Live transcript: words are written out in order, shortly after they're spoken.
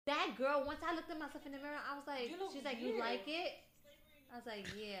That girl, once I looked at myself in the mirror, I was like, she's like, you like it? I was like,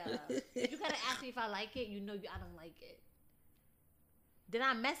 yeah. You gotta ask me if I like it. You know, I don't like it. Then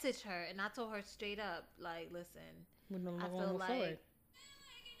I messaged her and I told her straight up, like, listen, I feel like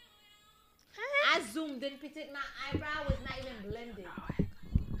I zoomed in, my eyebrow was not even blended.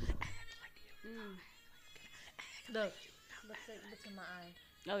 Look at my eye.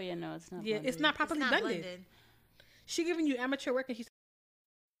 Oh yeah, no, it's not. Yeah, blended. it's not properly It's not blended. She giving you amateur work and she's.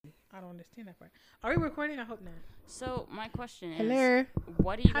 I don't understand that part. Are we recording? I hope not. So my question Hello. is,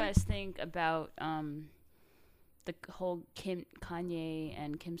 what do you guys think about the whole Kanye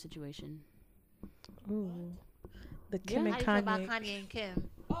and Kim situation? Ooh, the Kim How and you feel Kanye. about Kanye and Kim?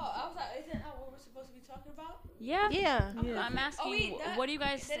 Oh, I was like, isn't that what we're supposed to be talking about? Yeah. Yeah. I'm asking, what do you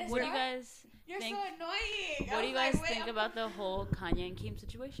guys? What do you guys? You're think, so annoying. What do you guys think about the whole Kanye and Kim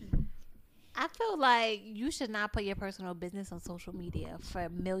situation? I feel like you should not put your personal business on social media for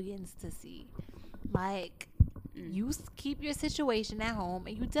millions to see. Like, you keep your situation at home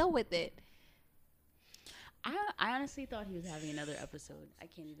and you deal with it. I honestly thought he was having another episode. I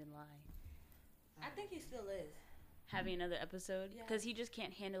can't even lie. I think he still is. Having another episode? Because he just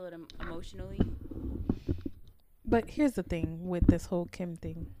can't handle it emotionally. But here's the thing with this whole Kim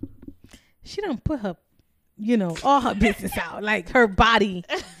thing. She don't put her, all her business out. Like her body.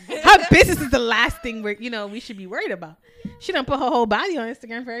 Her business is the last thing we should be worried about. She don't put her whole body on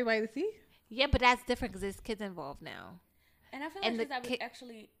Instagram for everybody to see. Yeah, but that's different because there's kids involved now. And I feel like she's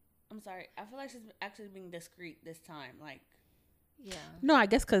actually, I'm sorry. I feel like she's actually being discreet this time. Like, yeah. No, I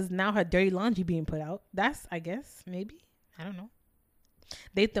guess because now her dirty laundry being put out. That's, I guess, maybe. I don't know.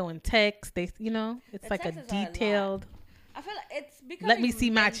 They throwing text. It's The like a texts are a lot. detailed. I feel like it's because Let me see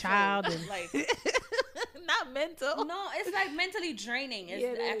my child. And like, not mental. no, it's like mentally draining. Is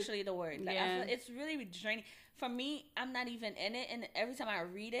Yeah, actually the word. Like, Yeah. I feel it's really draining. For me, I'm not even in it, and every time I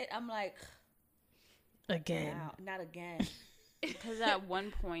read it, I'm like, again. wow, not again. Because at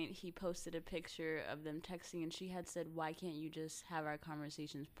one point he posted a picture of them texting and she had said, why can't you just have our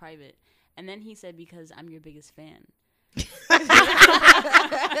conversations private? And then he said, because I'm your biggest fan.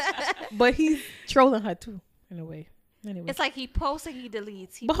 But he's trolling her too, in a way. Anyway. It's like he posts and he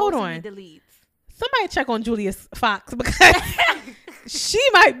deletes. But hold on. He deletes. Somebody check on Julius Fox because she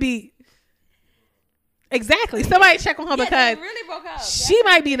might be. Exactly. Somebody check on her Yeah, because they really broke up. she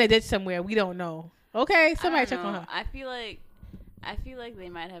might be in a ditch somewhere. We don't know. Okay? Somebody check on her. I feel like they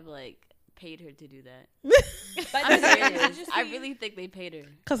might have paid her to do that. But I'm did serious. you I see- really think they paid her.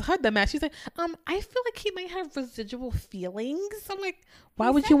 Because her dumbass, she's like, I feel like he might have residual feelings. I'm like, why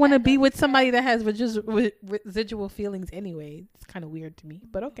He would said you want to that, be though. with somebody that has residual feelings anyway? It's kind of weird to me,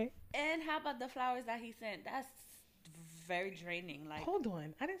 but okay. And how about the flowers that he sent? That's very draining. Like, Hold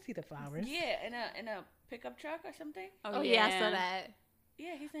on, I didn't see the flowers. yeah, in a pickup truck or something. Oh, yeah, I saw that.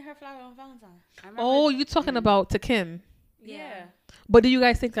 Yeah, he sent her flower on Valentine's. I remember- Oh, you talking about to Kim? Yeah. But do you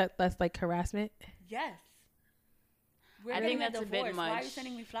guys think that that's like harassment? Yes. We're I getting think that's a bit divorce. Why are you much.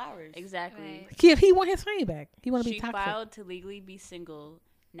 sending me flowers? Exactly. Right. He want his money back. He want to be She toxic. filed to legally be single.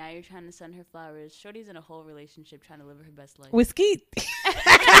 Now you're trying to send her flowers. Shorty's in a whole relationship trying to live her best life. With Skeet.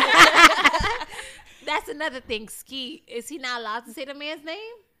 That's another thing. Ski, is he not allowed to say the man's name?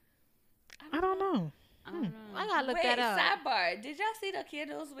 I don't know. I don't know. I gotta look Wait, that up. sidebar. Did y'all see the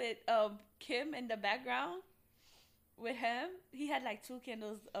candles with Kim in the background? With him? He had like 2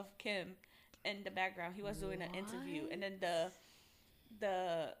 candles of Kim in the background. He was doing an interview. And then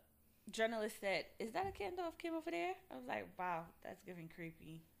the journalist said, is that a candle of Kim over there? I was like, wow, that's giving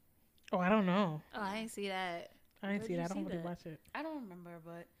creepy. Oh, I don't know. Oh, I didn't see that. I didn't Where'd see you that. I don't see really that? watch it. I don't remember,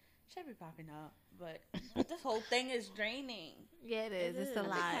 but should be popping up. But this whole thing is draining. Yeah, it is. It's a I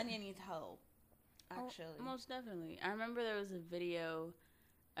lot. think Kanye needs help. Actually. Oh, most definitely. I remember there was a video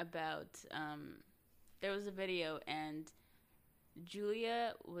about there was a video and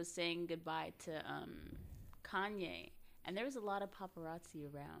Julia was saying goodbye to Kanye and there was a lot of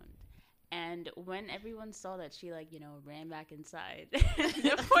paparazzi around. And when everyone saw that, she ran back inside.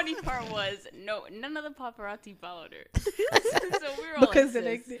 The funny part was none of the paparazzi followed her. So we were all Because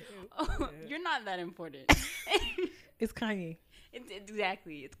like, "Sis, you're not that important." it's Kanye.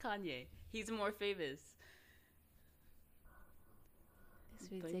 Exactly, it's Kanye. He's more famous. It's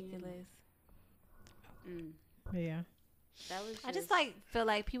But, yeah. ridiculous. Yeah. That was. I just feel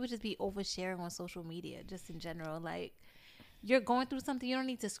like people just be oversharing on social media, just in general. Like, you're going through something, you don't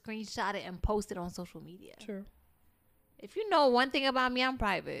need to screenshot it and post it on social media. True. If you know one thing about me, I'm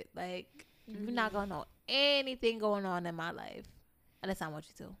private. Like, you're not gonna know anything going on in my life unless I want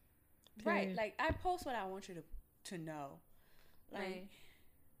you to. Right. Period. Like, I post what I want you to know. Like, Right.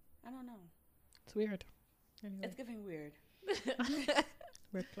 I don't know. It's weird. Anyway. It's giving weird.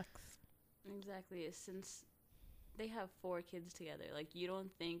 Red flags. Exactly. Since they have 4 kids together, like you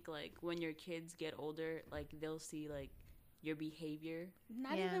don't think like when your kids get older, like they'll see like your behavior.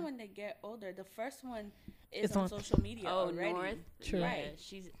 Not Yeah. even when they get older. The first one is It's on on- social media already. North. True. Yeah, Right.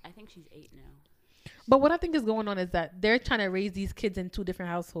 I think she's 8 now. But what I think is going on is that they're trying to raise these kids in 2 different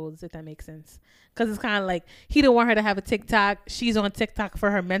households, if that makes sense. Because it's kind of like he don't want her to have a TikTok. She's on TikTok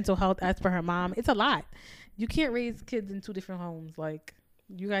for her mental health as per her mom. It's a lot. You can't raise kids in 2 different homes. Like,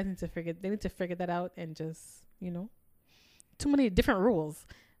 you guys need to figure that out and just, too many different rules.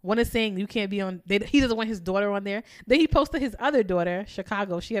 One is saying you can't be on, he doesn't want his daughter on there. Then he posted his other daughter,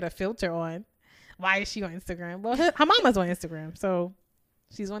 Chicago. She had a filter on. Why is she on Instagram? Well, her mama's on Instagram. So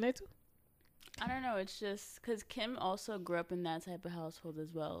she's on there too. I don't know. It's just because Kim also grew up in that type of household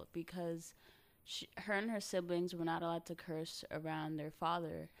as well. Because her and her siblings were not allowed to curse around their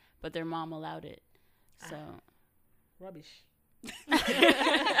father, but their mom allowed it. So Rubbish.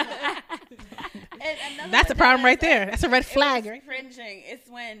 That's the problem right there. That's a red flag, right? Cringing. It's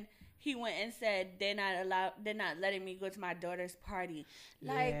when he went and said they're not letting me go to my daughter's party.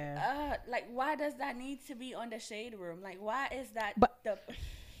 Like, like why does that need to be on the shade room? Like, why is that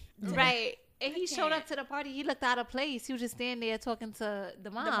Right. And he showed can't. up to the party. He looked out of place. He was just standing there talking to the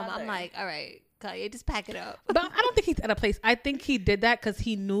mom. I'm mother. like, all right, Kanye, just pack it up. But I don't think he's at a place. I think he did that because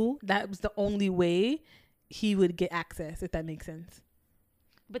he knew that was the only way he would get access, if that makes sense.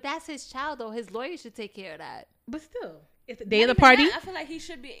 But that's his child, though. His lawyer should take care of that. But still, if the day of the party, I feel like he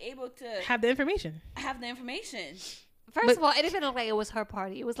should be able to have the information. have the information. First of all, it didn't look like it was her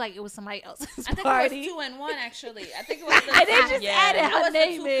party. It was like it was somebody else's I think party. it was 2 and 1 actually. I think it was the And they just added it her was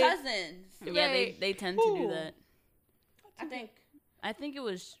name the 2 in. cousins. yeah, Right. they tend to do that. I think it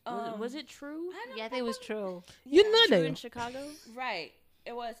was it true? I don't Yeah, I think it was true. You True know in that. Chicago? right.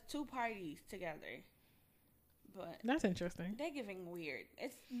 It was 2 parties together. But That's interesting. they're giving weird.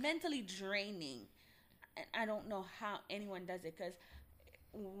 It's mentally draining. And I don't know how anyone does it because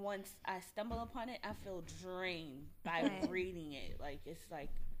once I stumble upon it, I feel drained by Right. reading it. Like, it's like,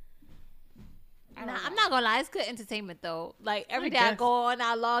 I Nah, don't I'm know. not gonna lie, it's good entertainment though. Like every day I guess. go on,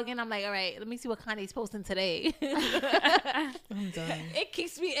 I log in, I'm like, all right, let me see what Kanye's posting today. I'm done. It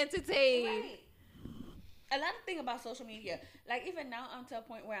keeps me entertained. Right. A lot of thing about social media, like even now I'm to a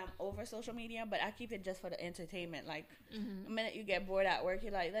point where I'm over social media, but I keep it just for the entertainment. Like the minute you get bored at work,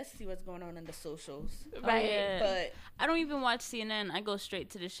 you're like, let's see what's going on in the socials. Right. yeah. But I don't even watch CNN. I go straight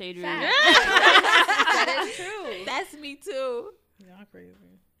to the shade room. that is true. That's me too. Y'all crazy.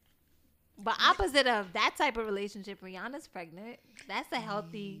 But opposite of that type of relationship, Rihanna's pregnant. That's a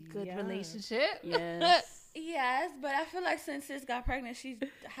healthy, good Yeah. relationship. Yes. Yes, but I feel like since sis got pregnant, she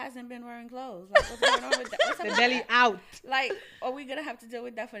hasn't been wearing clothes. Like, what's going on with that? What's up The with belly that? out. Like, are we gonna have to deal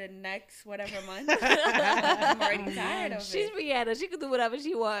with that for the next whatever month? I'm already tired of She's it. Rihanna. She can do whatever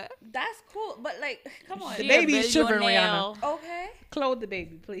she want. That's cool, but like, come on. The baby is shivering, billionaire. Okay. Clothe the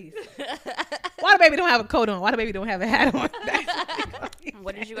baby, please. Why the baby don't have a coat on? Why the baby don't have a hat on?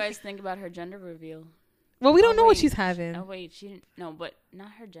 What did you guys think about her gender reveal? Well, we don't know what wait. she's having. Oh wait, she didn't. No, but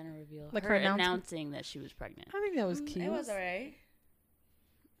not her gender reveal. Like her her announcement? announcing that she was pregnant. I think that was cute. It was alright.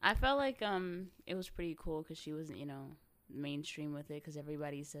 I felt like it was pretty cool because she wasn't mainstream with it because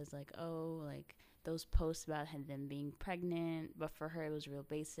everybody says like, oh, like those posts about them being pregnant, but for her it was real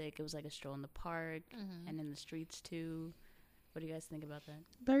basic. It was like a stroll in the park and in the streets too. What do you guys think about that?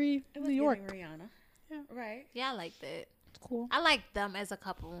 Very It was New York. giving Rihanna. Yeah. Right. Yeah, I liked it. It's cool. I like them as a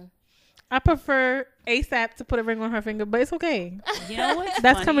couple. I prefer ASAP to put a ring on her finger, but it's okay. You know what's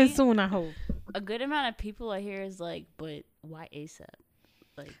That's funny? coming soon, I hope. A good amount of people I hear is like, but why ASAP?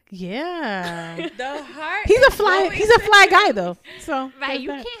 Like, Yeah. The heart. He's a fly guy though. So Right, there's you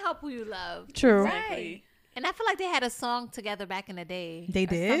that. can't help who you love. True. Right. And I feel like they had a song together back in the day. They or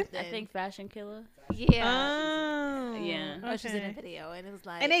did? something. I think Fashion Killer. Yeah. Oh. Yeah. Oh, she's in a Okay. video, and it was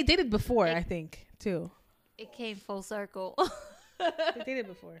like, And they did it before, I think, too. it came full circle. They did it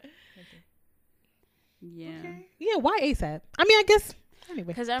before. Yeah. Yeah, why ASAP? I mean, I guess anyway.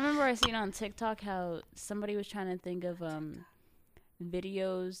 Because I remember I seen on TikTok how somebody was trying to think of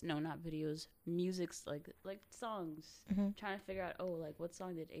videos. No, not videos. Music's like songs. Mhm. Trying to figure out, oh, like what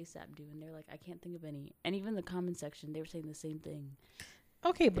song did ASAP do? And they're like, I can't think of any. And even the comment section, they were saying the same thing.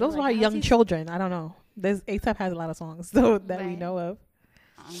 Okay, but They're those like, are how's young he- children. I don't know. There's ASAP has a lot of songs though that we Right. know of.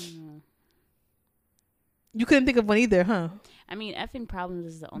 I don't know. You couldn't think of one either, huh? I mean, effing problems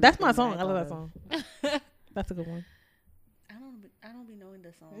is the only. That's my thing song. that I love thought that of. song. That's a good one. I don't be knowing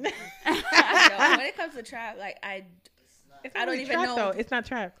the song. I don't. When it comes to trap, like I don't really even trap, know. though. It's not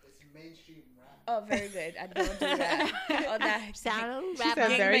trap. It's mainstream rap. Oh, very good. I don't do that. Oh, that Sound She rap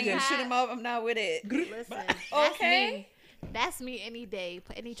said very gangbang good. and shoot 'em up. I'm not with it. Listen, that's Okay. me. That's me any day.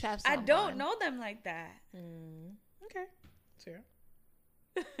 Put any trap song I don't on. know them like that. Okay. Sure.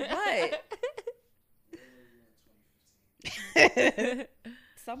 What?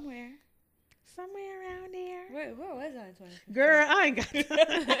 Somewhere around there. Where was I in 2015? Girl, I ain't got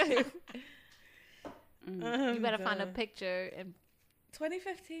You better find a picture and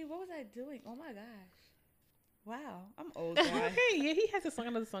 2015, what was I doing? Oh my gosh. Wow, I'm old. Guy. Okay, yeah, he has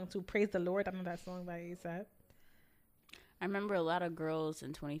another song too. Praise the Lord. I know that song by ASAP. I remember a lot of girls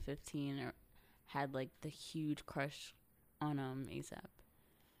in 2015 had like the huge crush on ASAP.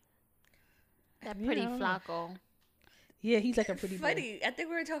 that pretty Yeah. Flacco. Yeah, he's like a pretty boy. Funny, I think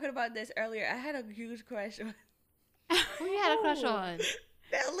we were talking about this earlier. I had a huge crush on Who you had a crush on?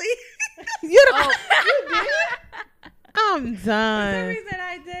 Belly. You the, Oh, I'm For some done. reason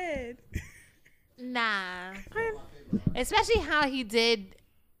I did. nah. Especially how he did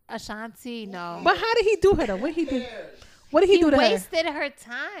Ashanti. No. But how did he do her though? What he do? What did he He do to her? wasted her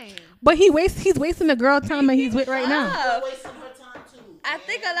time. But he's wasting the girl time that he's with right now. I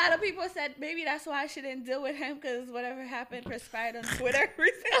think a lot of people said maybe that's why I shouldn't deal with him because whatever happened transpired on Twitter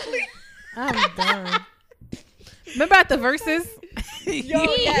recently. I'm done. Remember at the verses? Yo, He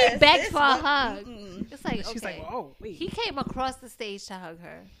yes, begged this for a was- hug. mm-mm. It's like, She's okay. like, oh wait. He came across the stage to hug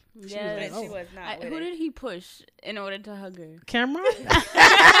her. Yes. And she was not with Who it. did he push in order to hug her? Cameron?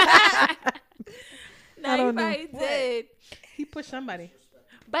 No, don't he know. probably did. He pushed somebody.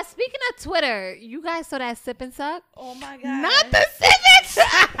 But speaking of Twitter, you guys saw that Sip and Suck? Oh my god. Not the Civics.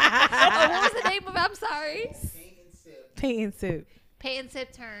 Oh, what was the name of it? I'm sorry. Paint and Sip. Peyton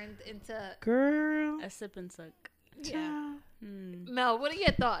Sip turned into... Girl. A sip and suck. Yeah. Hmm. Mel, what are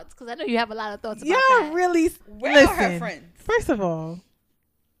your thoughts? Because I know you have a lot of thoughts about Y'all that. really Where listen. are her friends? First of all,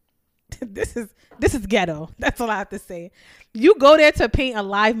 this is ghetto. That's all I have to say. You go there to paint a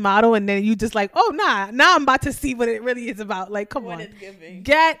live model and then you just like, oh nah, now I'm about to see what it really is about. Like, come What on. is giving?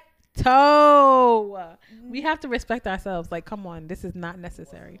 Ghetto. We have to respect ourselves. Like, come on, this is not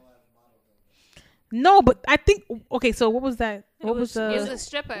necessary. No, but I think okay, so what was that? What was It was the a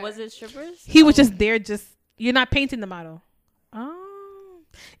stripper. Was it strippers? he was just there, just you're not painting the model. Oh.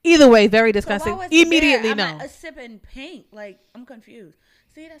 Either way, very So disgusting. why was it Immediately there? no. I'm at a sip and paint. Like, I'm confused.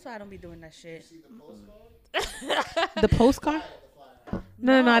 See, that's why I don't be doing that shit. The postcard?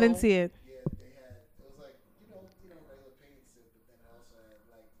 No, I didn't see it. Yeah, they had. It was like regular paint sip, but then it also had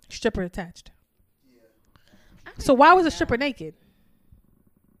like Stripper attached. yeah, So why was the stripper naked?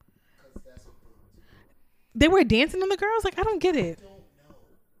 because that's what They were dancing on the girls? Like, I don't get it.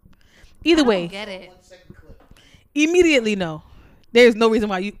 Either I way, don't get it. 1 second clip. immediately no. There's no reason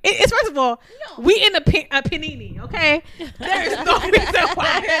why you. It's first of all, we in a panini, okay? There's no reason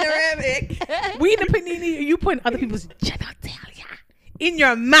why. Panoramic. We in a panini. You putting other people's genitalia in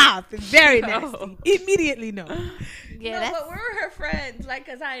your mouth. Very nasty. No. Immediately no. Yeah, No, that's... but we're her friends. Like,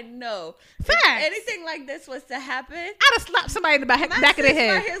 cause I know if Facts. anything like this was to happen, I'd have slapped somebody in the back my of the sis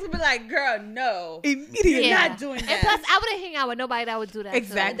head. right here would be like, "Girl, no." Immediately. yeah. not doing And that. plus, I wouldn't hang out with nobody that would do that.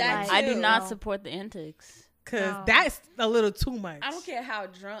 Exactly. To, That I do too. not no. support the antics. Because No. that's a little too much. I don't care how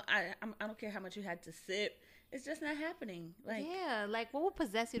drunk. I don't care how much you had to sip. It's just not happening. Like, Yeah, like what would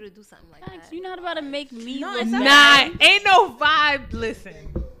possess you to do something like Facts, that? you're not about to make me No, look it's bad. Nah, ain't no vibe. Listen.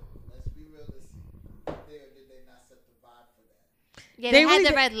 Let's be realistic. Did they not set the vibe for that? Yeah, They they, had really the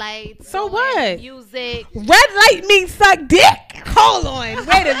did- red lights. So going, what? Music. Red light means suck dick. Hold on.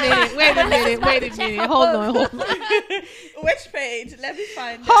 Wait a minute. Wait a minute. Wait a minute. Hold on. Hold on. which page? Let me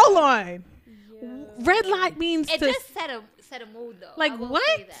find. Hold on. Red light means It to just set a mood though. like I will what?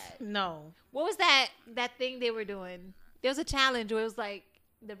 say that. No. What was that thing they were doing? There was a challenge where it was like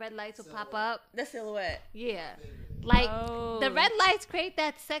the red lights would pop up. The silhouette. Yeah. Like Oh. the red lights create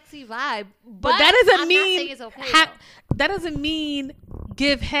that sexy vibe. But that doesn't I'm mean not saying it's okay, that doesn't mean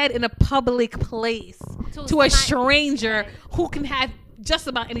give head in a public place To to a somebody- stranger who can have just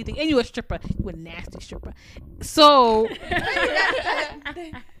about anything. And you a stripper. You a nasty stripper. So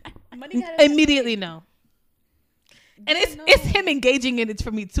Money gotta immediately no. And it's him engaging in it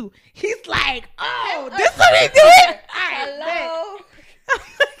for me too. He's like, oh, this what he doing? All right, Hello. bet.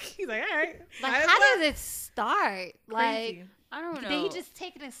 He's like, all right. Like Might as how well. does it start? Like Crazy. I don't know. did he just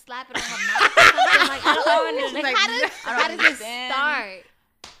take it and slap it on her mouth or something? Like I don't know. She's Like, like, how does I don't how does it understand. start?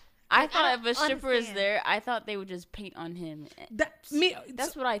 I Like, thought I if a don't stripper is understand. there, I thought they would just paint on him.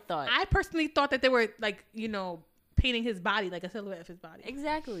 That's what I thought. I personally thought that they were like, painting his body, like a silhouette of his body.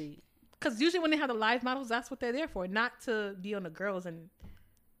 Exactly. Because usually when they have the live models, that's what they're there for, not to be on the girls and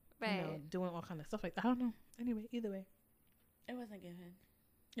Right. doing all kind of stuff like that. I don't know. Anyway, either way, It wasn't given.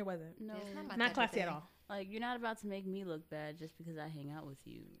 it wasn't. No, It's not my Not type of classy at thing. all. like you're not about to make me look bad just because I hang out with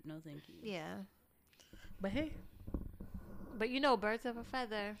you. No, thank you. Yeah. But hey, But you know, birds of a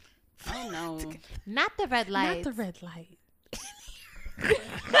feather. Oh no. Not the red light. Not the red light.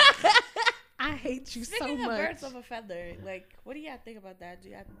 I hate you Speaking so of much. birds of a feather, like, what do y'all think about that? Do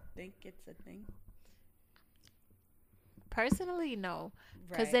y'all think it's a thing? Personally, no.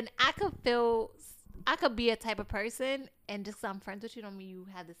 Because Right. then I could be a type of person, and just 'cause I'm friends with you don't mean you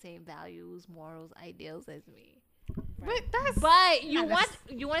have the same values, morals, ideals as me. But that's But you Nah, want that's-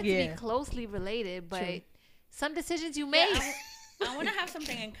 it to yeah. be closely related, but True. some decisions you Yeah, make. I want to have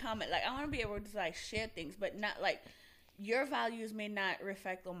something in common. Like, I want to be able to like share things, but not like your values may not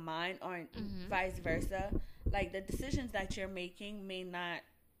reflect on mine, or vice versa. Like the decisions that you're making may not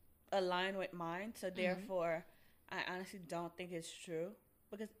align with mine, so therefore, I honestly don't think it's true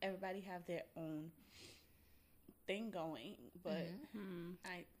because everybody have their own thing going. But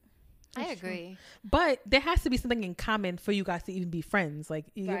I agree. But there has to be something in common for you guys to even be friends. Like,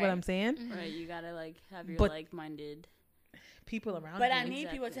 you get what Right. I'm saying? Right, you gotta like have your But- like-minded. People around But you. I need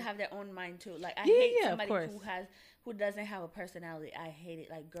people to Exactly. have their own mind too. Like I Yeah, hate yeah, of somebody course. who doesn't have a personality. I hate it.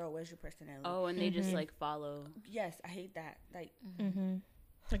 Like, girl, where's your personality? Oh, and they just like follow. Yes, I hate that. Like,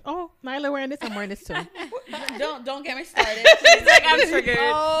 Like, oh, Nyla wearing this, I'm wearing this too. don't get me started. She's like, I'm triggered.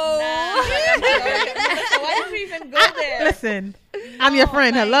 I'm sorry. So why did you even go there? Listen, I'm your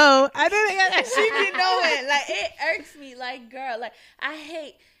friend. like- Hello. I didn't. She be knowing. Like, it irks me. Like, girl, like, I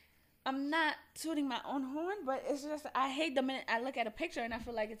hate. I'm not tooting my own horn, but it's just I hate the minute I look at a picture and I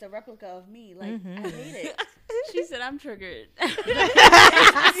feel like it's a replica of me. Like, I hate it. She said, "I'm triggered."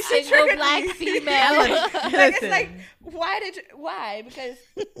 Single black female. Like, it's Listen. like, why? Because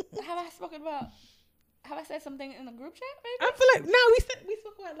have I said something in the group chat? Maybe. I feel like no, we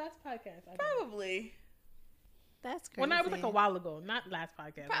spoke about last podcast. I think. Probably. That's crazy. Well, no, it was like a while ago, not last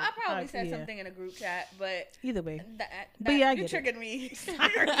podcast. I probably said yeah. something in a group chat, but Either way, that yeah, I you get it. triggered me.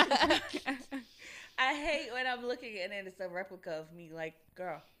 I hate when I'm looking and then it's a replica of me. Like,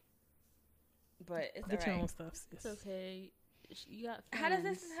 girl. But it's get your own alright. stuff. sis. It's okay. You got fans. How does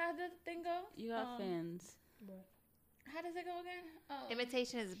the thing go? You got fans. How does it go again? Oh.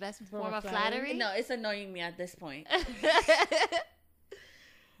 Imitation is the best Form form of of flattery? flattery. No, it's annoying me at this point.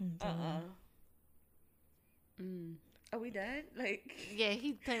 Mm. Are we done? Like, Yeah,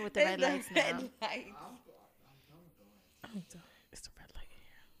 he's playing with the red lights now. red lights. I'm done. It's the red light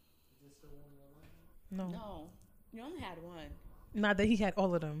here. No, No, you only had one. not that he had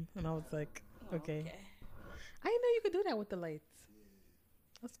all of them, and I was like, okay. I didn't know you could do that with the lights.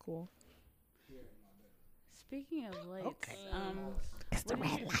 That's cool. Speaking of lights, Okay. it's the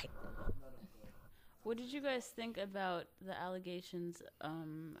red light. What did you guys think about the allegations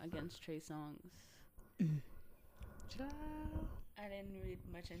against Trey Songz? Child. I didn't read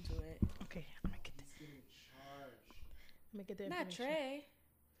much into it. Okay, I'm gonna get this. I'm gonna get the Not information. Trey.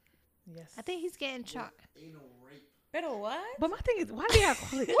 Yes. I think he's getting charged. Better what? But my thing is, why do y'all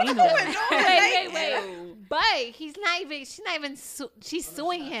call it anal? Wait. But he's not even. She's not even. She's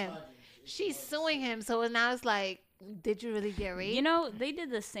suing him. She's suing him. So now it's like, did you really get raped? You know, they did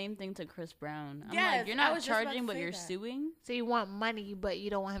the same thing to Chris Brown. I'm Yes, like, you're I not was just about charging, to but say you're that. suing. So you want money, but you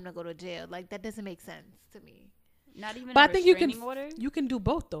don't want him to go to jail. Like, that doesn't make sense to me. Not even. But a I think you can restraining order? you can do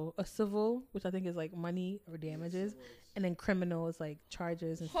both though. A civil, which I think is like money or damages, and then criminal is like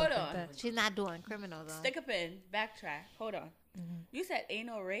charges and Hold stuff on. like that. She's not doing criminal though. Stick a pin. Backtrack. Hold on. You said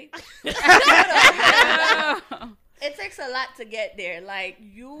anal rape. It takes a lot to get there. Like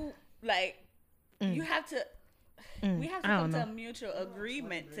you have to. We have to I come don't to a know. mutual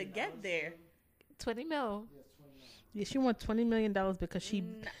agreement to get there. 20 mil. Yeah, she wants $20 million because she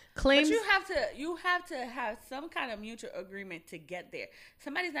But claims. you have to have some kind of mutual agreement to get there.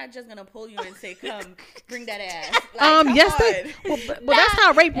 Somebody's not just gonna pull you and say, "Come, bring that ass." Like, come yes, on. they. Well, that's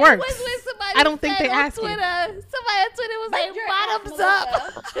how rape works. It was when somebody I don't think said they on ask you. Twitter. Somebody on Twitter was Bite like, your bottoms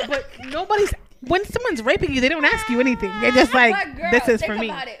ass, up. But nobody's. When someone's raping you, they don't ask you anything. They're just like, But girl, "This is think for me."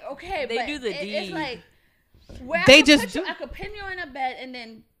 about it. Okay, They but do the It's deed. like where They I could just put you, do. I could pin you in a bed and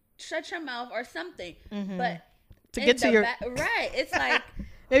then shut your mouth or something. Mm-hmm. But To in get to the your, right, it's like.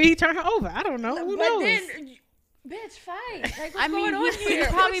 maybe he turned her over. I don't know. Who but knows? then, bitch, fight. Like, what's I mean, going on he here?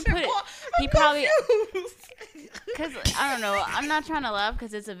 probably What's your put it- point? he I'm probably- confused. Because I don't know. I'm not trying to laugh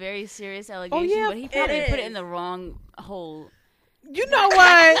because it's a very serious allegation, yeah, but he probably put it is. in the wrong hole. You know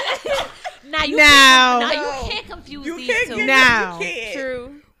what? Now you Now. Now No. you can't confuse You these can't two. get Now. You can't.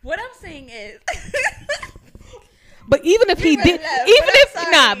 True. What I'm saying is, But even if he might did, laugh, even but if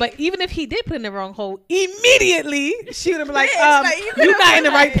I'm nah, sorry. but even if he did put in the wrong hole, immediately she would have been like, Bitch, like, you you're could've not in the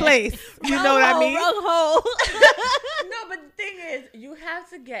been right like- place. You know what I mean? Wrong hole. no, but the thing is, you have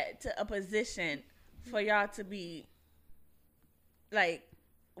to get to a position for y'all to be like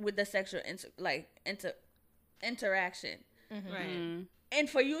with the sexual interaction. Right. And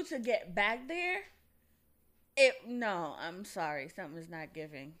for you to get back there, I'm sorry, something's not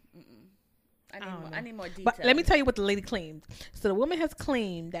giving. I need more details. But let me tell you what the lady claimed. So the woman has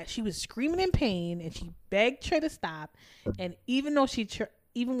claimed that she was screaming in pain and she begged Trey to stop. And even though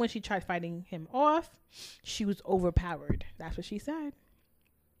even when she tried fighting him off, she was overpowered. That's what she said.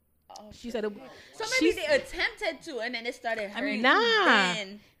 She said, so maybe they attempted to, and then it started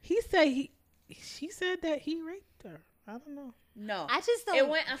hurting. He said she said that he raped her. I don't know. No, I just don't.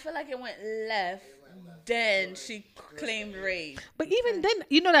 I feel like it went left. Then she claimed rape. But even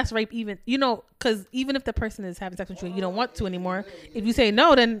then, that's rape. Even because even if the person is having sex with you, and you don't want to anymore. If you say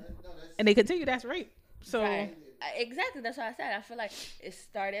no, then and they continue, that's rape. So exactly, that's what I said. I feel like it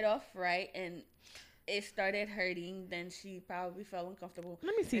started off right, and it started hurting. Then she probably felt uncomfortable.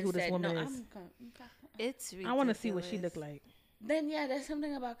 Let me see who this woman is. It's ridiculous. I want to see what she looked like. Then there's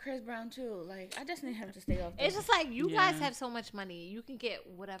something about Chris Brown too. Like, I just need him to stay off. It's just like you guys have so much money, you can get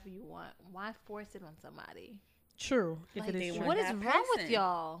whatever you want. Why force it on somebody? True. Like, if it is true. what is wrong with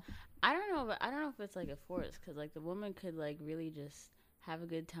y'all? I don't know, but I don't know if it's like a force because like the woman could like really just have a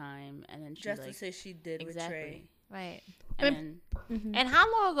good time and then she just like, to say she did with Trey. Right. And And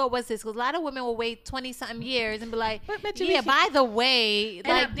how long ago was this? Because a lot of women will wait 20-something years and be like, yeah, by the way,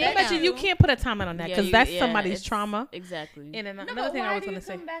 like, damn. You can't put a timeline on that because that's somebody's trauma. Exactly. And another thing I was going to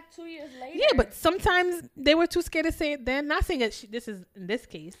say. Come back 2 years later? Yeah, but sometimes they were too scared to say it then. Not saying that this is in this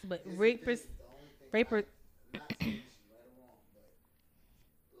case, but rapers. Not saying she's right or wrong, but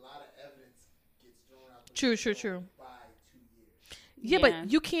a lot of evidence gets thrown out the True. by 2 years. Yeah,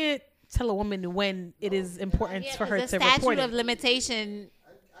 but you can't tell a woman when it is important for her to report it. The statute of limitation.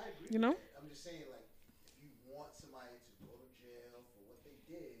 I agree. You know? I'm just saying, like, if you want somebody to go to jail for what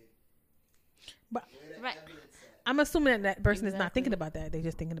they did, but right. I'm assuming that person is not thinking about that. They're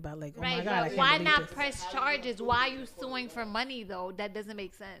just thinking about like, oh my God, I can't why believe not this. press charges? Why are you suing for money though? That doesn't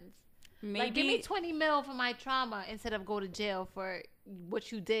make sense. Maybe Like, give me 20 mil for my trauma instead of go to jail for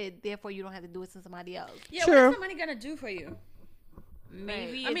what you did. Therefore, you don't have to do it to somebody else. Yeah, True. what's the money gonna do for you?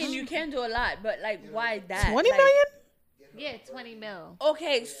 maybe I mean, you can do a lot, but like, why that? 20 like, million? Yeah, 20 mil.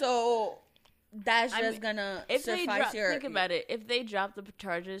 Okay, so that's just mean, gonna if they suffice your. think about it, if they drop the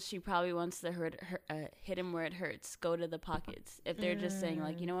charges, she probably wants to hit him where it hurts. Go to the pockets. If they're just saying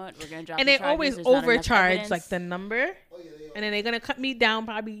like, you know what, we're gonna drop. And the they charges, always there's not enough overcharge evidence. like the number, and then they're gonna cut me down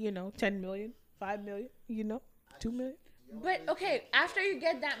probably 10 million, 5 million, 2 million. But okay, after you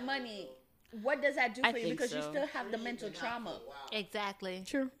get that money, what does that do I for you? think Because you so. still have the mental trauma. Exactly.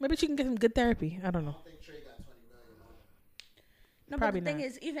 True. Maybe she can get some good therapy. I don't know. I think Trey got 20 million on it. No, Probably but the thing not.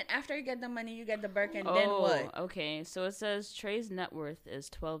 is, even after you get the money, you get the Birkin. Then what? Okay, so it says Trey's net worth is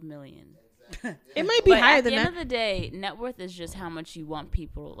 $12 million. It might be But higher at the than end that. of the day, net worth is just how much you want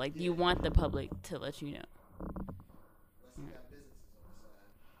people, like you want the public to let you know. Unless he got businesses on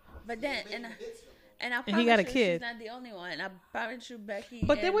the side. But then, and I And he got a promise you, kid. She's not the only one. I promise you, Becky.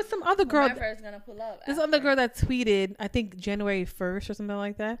 But there and was some other girl. whoever is gonna pull up. This after. other girl that tweeted, I think January 1st or something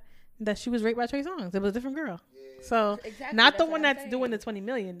like that, that she was raped by Trey Songz. It was a different girl. So Exactly, not the that's one what I'm that's doing saying. the 20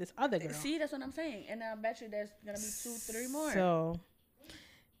 million. This other girl. See, that's what I'm saying. And I bet you there's gonna be 2-3 more. So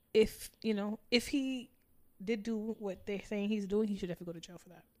if if he did do what they're saying he's doing, he should definitely go to jail for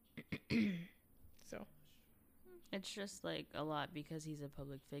that. So It's just like a lot because he's a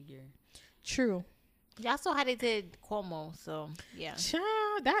public figure. true. Y'all saw how they did Cuomo, so yeah.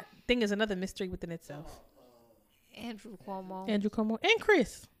 Child, that thing is another mystery within itself. Andrew Cuomo. Andrew Cuomo and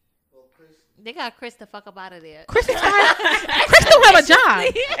Chris. They got Chris the fuck up out of there. Chris don't have a job.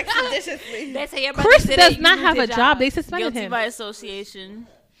 Expeditiously. They say your brother Chris did does it, you not do have the a job. They suspended Guilty him. by association.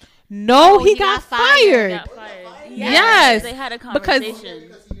 No, he he got got fired. fired. Got fired. Yes. They had a Because- conversation.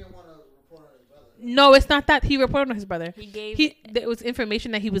 Because he didn't want to report on his brother. No, it's not that. He reported on his brother. He gave There was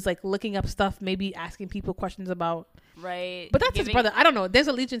information that he was like looking up stuff, maybe asking people questions about. right. But that's his giving- brother. I don't know. There's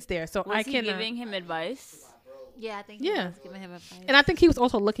allegiance there, so Was I he cannot. giving him advice? Yeah, I think he Yeah. was giving him advice. And I think he was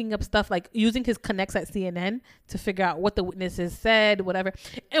also looking up stuff like using his connects at CNN to figure out what the witnesses said, whatever.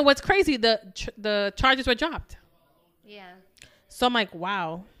 And what's crazy, the charges were dropped. Yeah. So I'm like,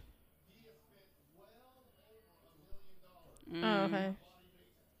 wow. Oh, okay.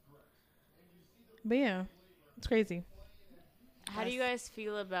 But yeah, it's crazy. How do you guys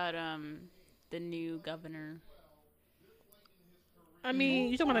feel about the new governor? I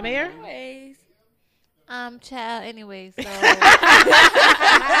mean, you talking about the mayor? Anyways. Child, anyway, so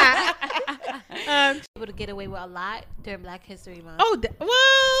able to get away with a lot during Black History Month. Oh, well.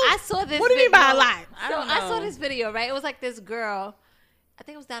 I saw this. What do you mean by a video. lot? I So don't I saw know. this video, right? It was like this girl. I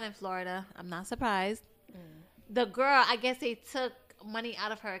think it was down in Florida. I'm not surprised. The girl, I guess they took money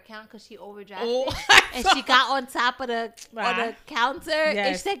out of her account because she overdrafted, Oh, and she got on top of the counter, and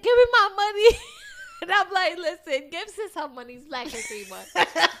she Yes. said, "Give me my money." And I'm like, "Listen, give sis her money. It's Black History Month.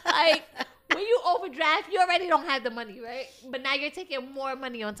 Like, when you overdraft, you already don't have the money, right? But now you're taking more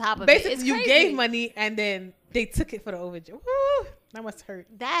money on top of it. Basically, It's you crazy. gave money and then they took it for the overdraft. Woo, that must hurt.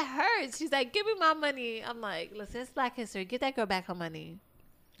 That hurts." She's like, "Give me my money." I'm like, "Listen, it's Black History. Get that girl back her money.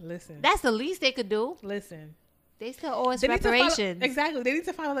 Listen, That's the least they could do. listen. They still owe us They need to follow- reparations." exactly. They need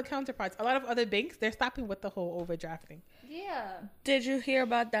to follow the counterparts. A lot of other banks, they're stopping with the whole overdrafting. Yeah. Did you hear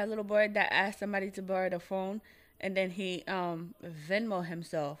about that little boy that asked somebody to borrow the phone and then he Venmo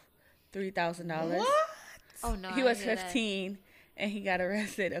himself $3,000? Oh no. He I was didn't hear that. 15 and he got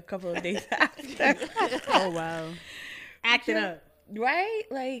arrested a couple of days after. Oh wow. Acting up. Right?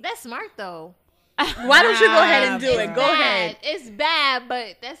 Like, That's smart though. why don't you go ahead and do Nah, it? bro. Go Bad. ahead. It's bad,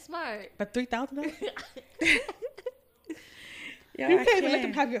 but that's smart. But $3,000? Yeah, You I can't even let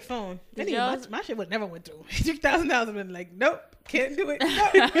them can't. have your phone. Did Anyway, y'all- my shit would never went through. $3,000 would been like, nope, can't do it. Nope.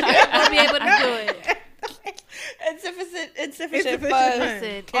 I'll be able to do it. Insufficient Insufficient funds. funds.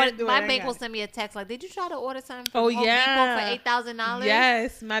 Listen, Can't or do it, my I bank got will it. send me a text like, "Did you try to order something Oh, from Home yeah. Depot for $8,000?"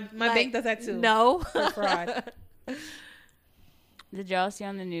 Yes, my Like, bank does that too. No. For fraud. Did y'all see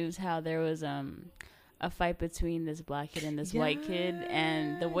on the news how there was a fight between this black kid and this white kid,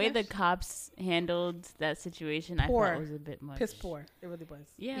 and the way the cops handled that situation, Poor. I thought was a bit much. Piss poor. It really was.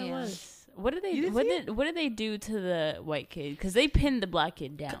 Yeah, it Yeah. was. What did they? You didn't What see did? What did they do to the white kid? Because they pinned the black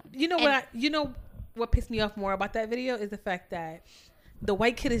kid down. You know what? What pissed me off more about that video is the fact that the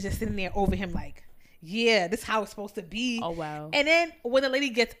white kid is just sitting there over him like, yeah, this is how it's supposed to be. Oh wow. And then when the lady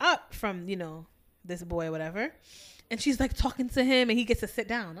gets up from, this boy or whatever, and she's like talking to him and he gets to sit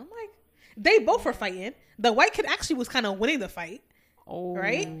down. I'm like, they both were fighting. The white kid actually was kind of winning the fight, Oh.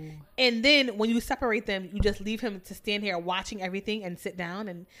 right? And then when you separate them, you just leave him to stand here watching everything and sit down.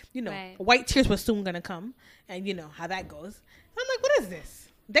 And, Right. white tears were soon going to come. And you know how that goes. I'm like, what is this?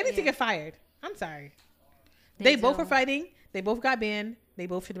 They need to Yeah. get fired. I'm sorry. They both do. were fighting. They both got banned. They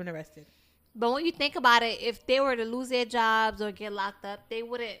both should have been arrested. But when you think about it, if they were to lose their jobs or get locked up, they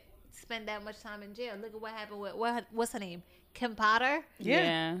wouldn't spend that much time in jail. Look at what happened with what's her name, Kim Potter.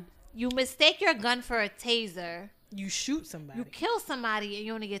 Yeah. You mistake your gun for a taser. You shoot somebody. You kill somebody and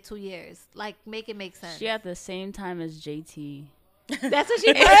you only get 2 years. Like, make it make sense. She at the same time as JT. That's what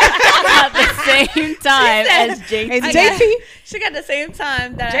she did. At the same time as JT. and I JT, got- She got the same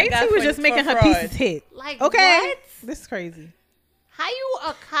time that I got JT was for- just for making her fraud. pieces hit. Like, Okay. what? This is crazy. How you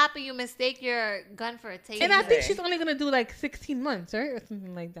a cop and you mistake your gun for a taser? And I think she's only going to do like 16 months, right? Or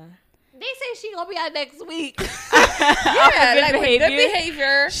something like that. They say she gonna be out next week. Yeah, good like with behavior. good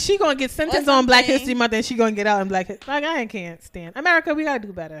behavior. She going to get sentenced on Black History Month and she going to get out in Black History. Like, I can't stand. America, we got to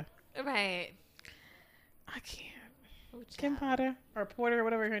do better. Right. I can't. Kim Potter or Porter,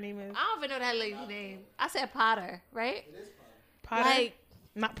 whatever her name is. I don't even know that lady's name. I said Potter, right? Potter? Like,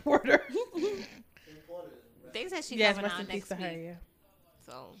 Not Porter. they said she Yes, coming rest in out peace next to week. her, yeah.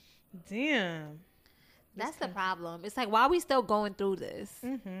 So Damn. that's the problem. It's like, why are we still going through this?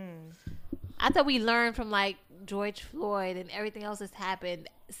 Mm-hmm. I thought we learned from like George Floyd and everything else that's happened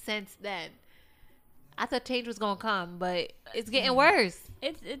since then. I thought change was gonna come, but it's getting worse.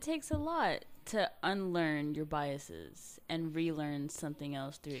 It takes a lot to unlearn your biases and relearn something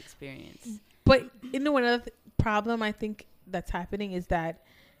else through experience. But another problem I think that's happening is that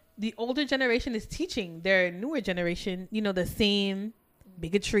the older generation is teaching their newer generation, the same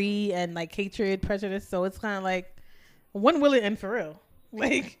bigotry and like hatred, prejudice. So it's kind of like, when will it end for real?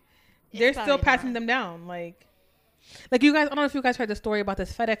 Like, they're still probably passing not. them down. Like you guys, I don't know if you guys heard the story about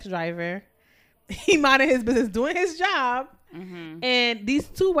this FedEx driver. He minded his business, doing his job. Mm-hmm. And these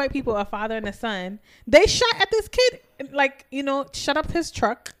two white people, a father and a son, they shot at this kid, like, shut up his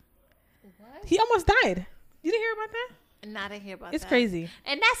truck. What? He almost died. You didn't hear about that? Not to hear about It's that. crazy.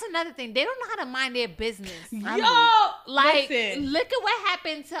 And that's another thing. They don't know how to mind their business. Yo, Like, listen. look at what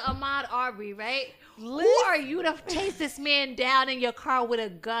happened to Ahmaud Arbery, right? Who are you to chase this man down in your car with a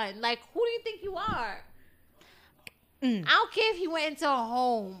gun? Like, who do you think you are? I don't care if he went into a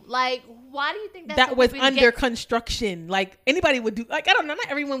home. Like, why do you think that's that so was quick to under get- construction. Like, anybody would do. Like, I don't know. Not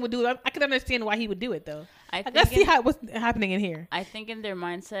everyone would do it. I could understand why he would do it, though. I Like, let's think see how what's happening in here. I think in their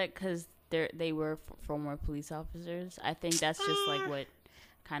mindset, because they were former police officers. I think that's just like what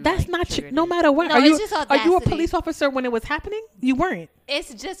kind of. That's not true. triggered No it. matter what. No, are you it's just are you a audacity. police officer when it was happening? You weren't.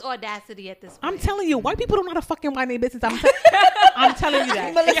 It's just audacity at this point. I'm telling you, white people don't know how to fucking mind their business. I'm telling you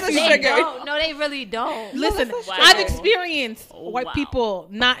that. Melissa's They triggered. don't. No, they really don't. Listen, Wow. I've experienced Oh, white wow. people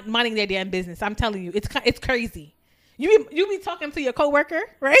not minding their damn business. I'm telling you, it's crazy. You be talking to your coworker,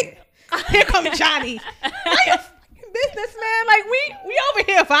 right? Here comes Johnny. Mind your fucking business, man. Like we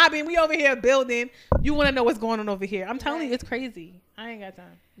over here vibing, we over here building. You want to know what's going on over here? I'm telling you, it's crazy. I ain't got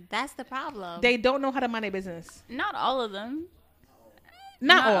time. That's the problem. They don't know how to mind their business. Not all of them.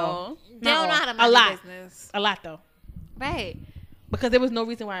 Not No. all. They don't know how to A mind lot. their business. A lot though, Right. because there was no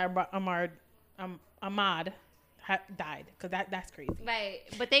reason why Ahmad died. Because that's crazy. Right.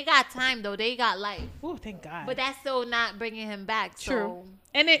 But they got time, though. They got life. Oh, thank God. But that's still not bringing him back. So, True.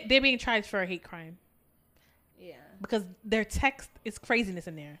 And they're being charged for a hate crime. yeah. Because their text is craziness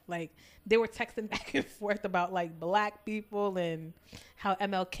in there. Like, they were texting back and forth about, like, black people and how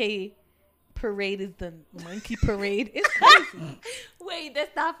MLK parade is the monkey parade. It's crazy. Wait,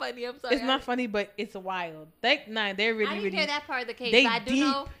 that's not funny. I'm sorry. It's not funny, but it's wild. They're I really, didn't really... hear that part of the case, They but I do deep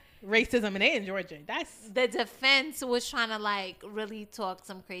know racism, and they in Georgia. That's... the defense was trying to, like, really talk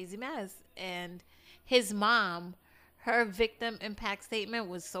some crazy mess. And his mom, her victim impact statement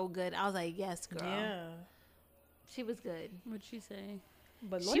was so good. I was like, yes, girl. Yeah. She was good. What'd she say?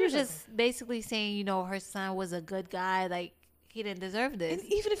 But She was just basically saying, you know, her son was a good guy. Like, he didn't deserve this.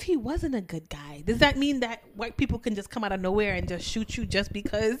 And even if he wasn't a good guy, does that mean that white people can just come out of nowhere and just shoot you just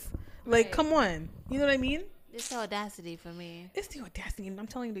because? Like, Right. come on. You know what I mean? It's the audacity for me. It's the audacity. And I'm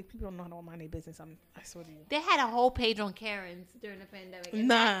telling you, people don't know how to mind their business. I swear to you. They had a whole page on Karens during the pandemic. And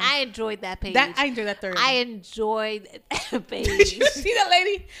Nah. I enjoyed that page. I enjoyed that third. I enjoyed that Did page. you see that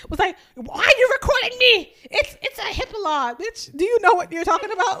lady was like, "Why are you recording me? It's a HIPAA law, bitch. Do you know what you're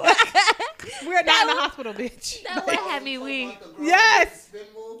talking about? Like, we're not in the hospital, bitch." That would have me weak. Yes. Spin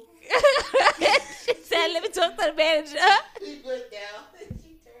move. She said, "Let me talk to the manager." He went down.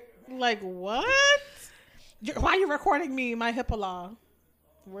 She turned around. Like, what? Why are you recording me? My HIPAA law.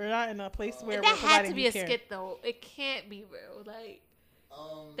 We're not in a place where That we're had providing to be you a care. skit, though. It can't be real. Like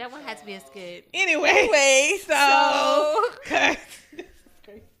that one had to be a skit. Anyway, so. Cause this is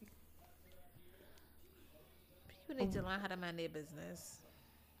crazy. People need to learn how to mind their business.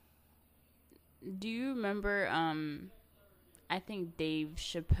 Do you remember, I think Dave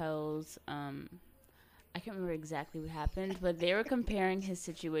Chappelle's, I can't remember exactly what happened, but they were comparing his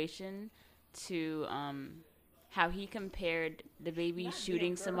situation to how he compared the baby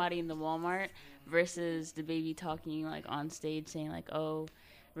shooting somebody in the Walmart versus the baby talking, like, on stage saying, like, oh,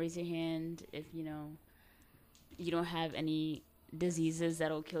 raise your hand if, you know, you don't have any diseases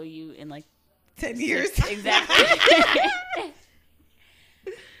that'll kill you in, like, 10 years. Exactly.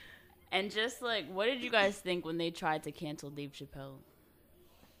 And just, like, what did you guys think when they tried to cancel Dave Chappelle?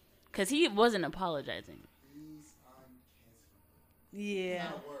 Because he wasn't apologizing. He's uncancelable. Yeah.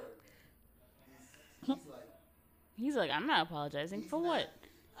 Not a word. He's like. He's like, I'm not apologizing. For not- what?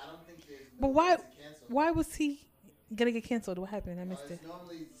 I don't think there's. But no why? way to cancel. Why was he gonna get canceled? What happened? I missed it. It's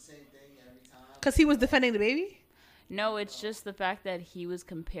normally the same thing every time. Because he was defending the baby. No, it's just the fact that he was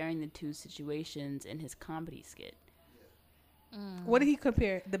comparing the two situations in his comedy skit. What did he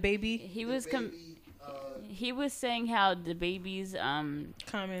compare? The baby He The was baby, he was saying how the baby's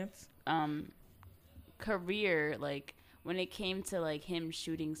comments. career, like, when it came to, like, him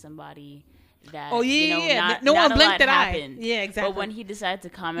shooting somebody that, Oh, yeah, you know, yeah. not, No not one a blinked lot an eye. happened. Yeah, exactly. But when he decided to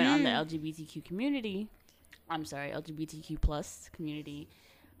comment on the LGBTQ community, I'm sorry, LGBTQ plus community,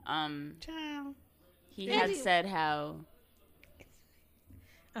 Ciao. he had said how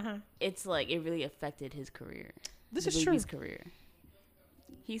Uh-huh. it's like it really affected his career. This the is baby's true. career.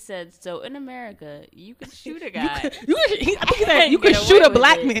 He said, so in America, you can shoot a You guy, could, I think he said you Get could away shoot a with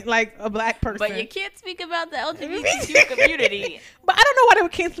black it. man, like a black person. but you can't speak about the LGBTQ community. But I don't know why they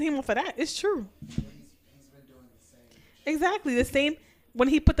would cancel him for that. It's true. he's been doing the same. Exactly. The same when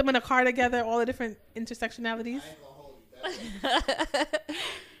he put them in a car together, all the different intersectionalities. I ain't gonna hold you. That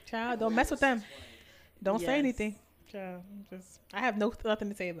Child, don't mess with them. Don't say Yes. anything. Child, I have nothing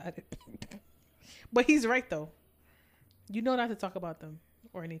to say about it. But he's right though. You know not to talk about them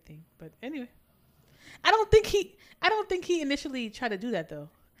or anything. But anyway, I don't think he initially tried to do that though.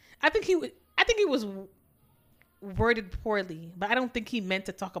 I think he was worded poorly, but I don't think he meant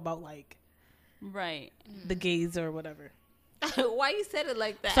to talk about like Right. the gays or whatever. Why you said it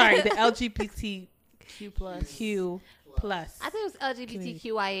like that? Sorry, the LGBTQ Q plus. plus. I think it was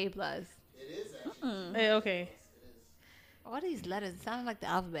LGBTQIA plus. it is actually. Hey, okay. All these letters sound like the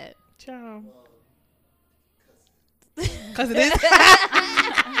alphabet. Ciao. Well, Because it is.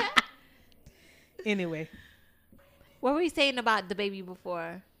 Anyway. What were you saying about the baby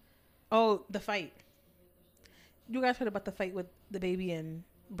before? Oh, the fight. You guys heard about the fight with the baby and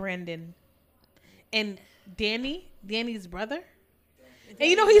Brandon and Danny's brother? And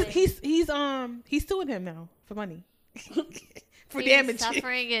you know he's suing him now for money. For Being damage.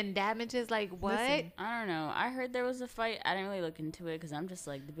 suffering and damages. Like what? Listen. I don't know. I heard there was a fight. I didn't really look into it because I'm just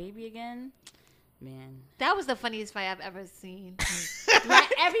like, the baby again? Man. That was the funniest fight I've ever seen.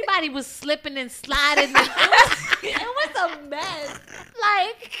 Like, everybody was slipping and sliding. And it was a mess.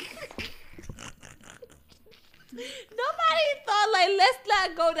 Like, nobody thought, like, let's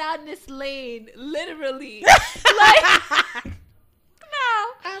not go down this lane. Literally. Like, no.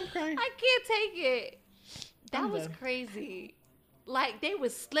 I'm crying. I can't take it. That I'm was done. crazy. Like, they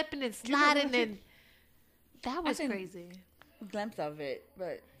was slipping and sliding, and that was seen- crazy. Glimpse of it,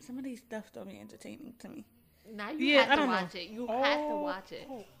 but some of these stuff don't be entertaining to me. Now you Yeah, I have to don't know. watch it. You have to watch it.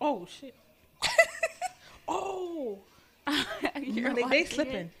 Oh shit. Oh. You're They watching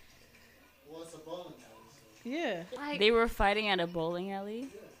slipping. it? Well, it's a bowling alley, so Yeah. Like, They were fighting at a bowling alley?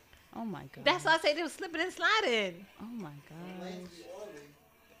 Oh my god. that's why I say they was slipping and sliding. Oh my the lanes gosh. be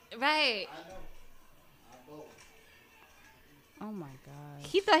oily. Right. I know. I bowl. Oh my gosh.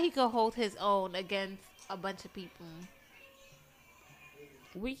 He thought he could hold his own against a bunch of people.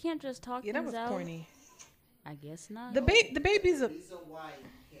 We can't just talk Yeah, that things was out. corny. I guess not. The baby's The a reason why you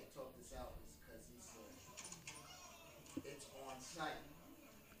can't talk this out is because he said it's on site.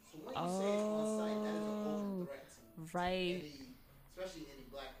 So when you say it's on site, that is an open threat to Right, any, especially any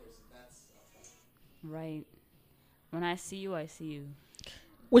black person. That's right. When I see you, I see you.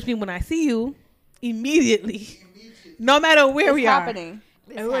 which means when I see you, immediately, immediate. no matter where we happening.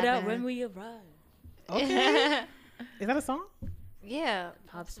 It's And what up happening. when we arrive? are. Okay. Is that a song? Yeah.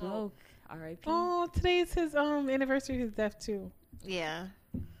 Pop Smoke. R.I.P. Oh, today's his anniversary of his death too. Yeah.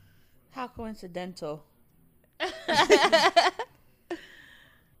 How coincidental.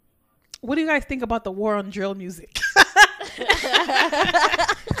 What do you guys think about the war on drill music?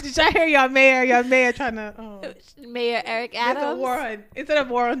 Did y'all hear y'all mayor trying to Mayor Eric there's a Adams. war on, instead of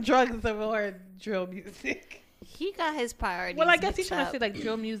war on drugs, it's a war on drill music. He got his priorities. Well, I guess he's mixed trying to up. say like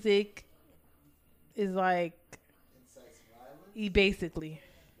drill music is like Incites violence. basically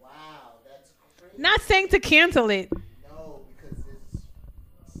Wow, that's crazy. not saying to cancel it. No, because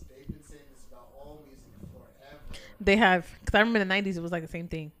they've been saying this about all music forever. They have, because I remember in the 90s it was like the same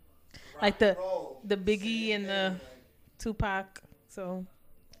thing. Like Rock and roll, the Biggie same and the thing, like, Tupac. So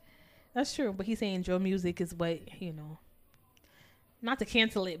that's true. But he's saying drill music is what, not to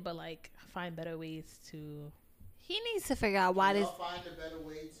cancel it, but like find better ways to. He needs to figure out why can this. y'all find a better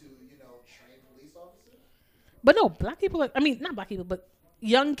way to, train police officers? But no, black people are, not black people, but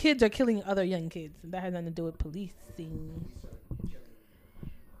young kids are killing other young kids. And that has nothing to do with policing. Police are killing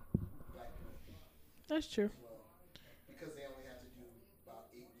black people That's true. as well. Because they only have to do about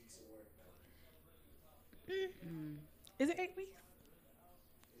 8 weeks of work. Is it 8 weeks?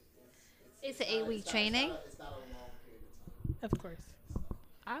 It's an 8-week training. It's not a long period of time. Of course.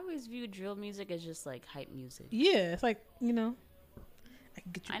 I always view drill music as just like hype music. Yeah, it's like, I can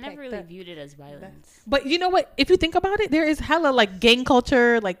get you I never packed really up. viewed it as violence. But you know what? If you think about it, there is hella like gang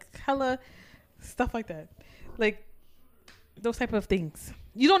culture, like hella stuff like that. Like those type of things.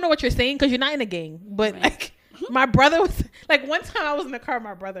 You don't know what you're saying because you're not in a gang. But Right. like my brother was like one time I was in the car with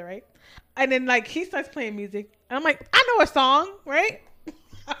my brother, right? And then like he starts playing music. And I'm like, I know a song, right?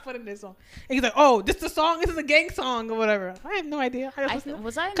 I put in this song. And he's like, oh, this is a song? This is a gang song or whatever. I have no idea.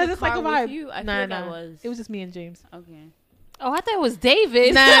 Was I in Because the it's like car a vibe. with you? I nah, feel like nah. I was. It was just me and James. Okay. Oh, I thought it was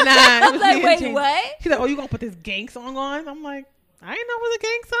David. Nah. It I was was me like, and wait, James. what? He's like, oh, you gonna put this gang song on? I'm like, I didn't know it was a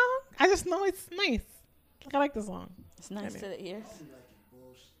gang song. I just know it's nice. Like, I like the song. It's nice to the ears. I be liking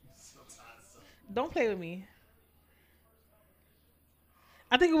bullshit sometimes. Don't play with me.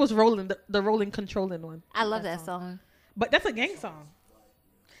 I think it was Rolling, the Rolling Controlling one. I love that song. But that's a gang song.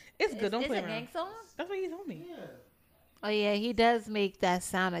 It's good. Don't It's play a around. gang song? That's what he told me. Yeah. Oh, yeah, he does make that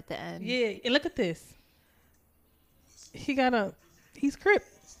sound at the end. Yeah, and look at this. He's Crip.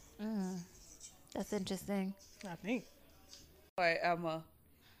 That's interesting. I think. All right, Emma.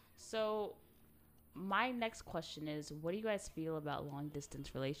 So, my next question is, what do you guys feel about long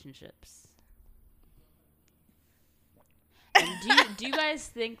distance relationships? And do you guys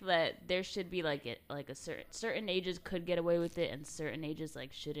think that there should be like a certain ages could get away with it and certain ages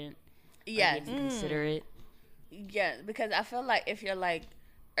like shouldn't? Yeah. Like, even consider it. Yeah, because I feel like if you're like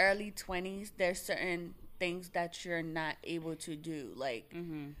early 20s, there's certain things that you're not able to do. Like,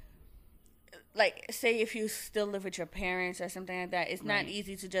 like say if you still live with your parents or something like that, it's not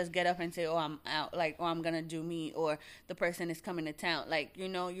easy to just get up and say, oh, I'm out, like, oh, I'm gonna do me, or the person is coming to town. Like,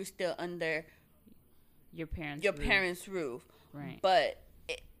 you're still under Your parents. your roof. parents' roof. Right. But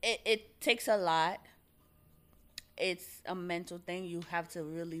it takes a lot. It's a mental thing. You have to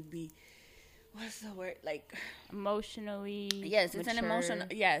really be, what's the word? Like, Emotionally. yes, it's an emotional.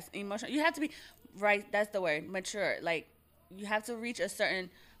 Yes, emotional. You have to be right. That's the word. Mature. Like, you have to reach a certain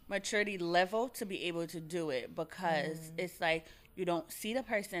maturity level to be able to do it, because it's like You don't see the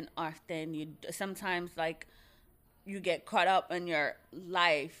person often. You sometimes like you get caught up in your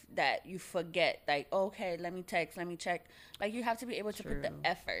life that you forget. Like, okay, let me text, let me check. Like, you have to be able to put the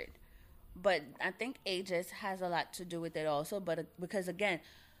effort. But I think ages has a lot to do with it also. But because again,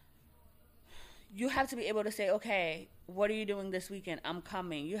 you have to be able to say, okay, what are you doing this weekend? I'm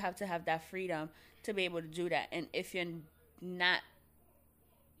coming. You have to have that freedom to be able to do that. And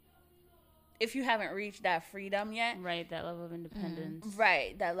if you haven't reached that freedom yet, Right, that level of independence.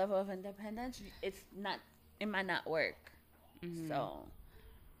 right, that level of independence, it might not work. So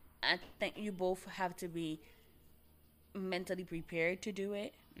I think you both have to be mentally prepared to do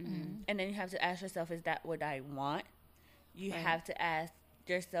it. And then you have to ask yourself, is that what I want? You have to ask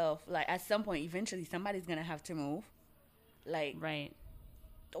yourself, like, at some point, eventually somebody's gonna have to move. Like, Right.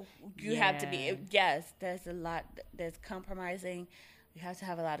 you have to be, yes, there's a lot, there's compromising. You have to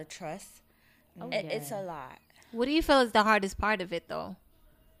have a lot of trust. It's a lot. What do you feel is the hardest part of it, though?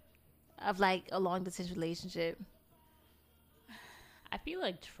 Of like a long distance relationship? I feel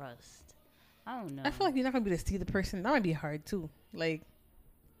like trust. I don't know. I feel like you're not gonna be able to see the person. That might be hard too. Like,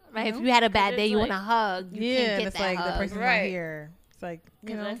 Right? If you had a bad day, it's you like- want to hug. You yeah, can't and get it's that like hug. the person's not Right. here. It's like,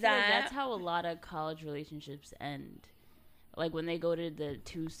 you know, I feel like that's how a lot of college relationships end. Like when they go to the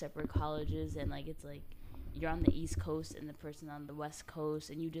two separate colleges and like it's like you're on the East Coast and the person on the West Coast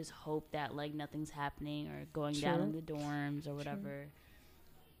and you just hope that like nothing's happening or going down True. in the dorms or whatever.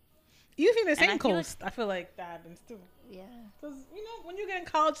 usually the I same feel coast. I feel like that happens too. Yeah. Because you know, when you get in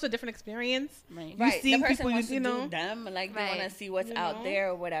college, it's a different experience. Right. You Right, see the person people, wants you to know, do them, like they Right. want to see what's You out know? there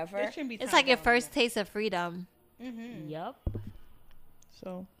or whatever. there shouldn't be It's time like your bound. first taste of freedom. Mhm. Yup.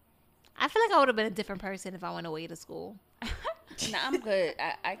 So I feel like I would have been a different person if I went away to school. Nah, I'm good.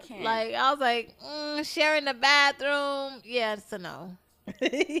 I can't. Like, I was like, sharing the bathroom. Yeah, it's a no.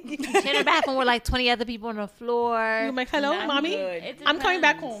 Sharing the bathroom with like 20 other people on the floor. you're like, hello, I'm mommy. good. It I'm coming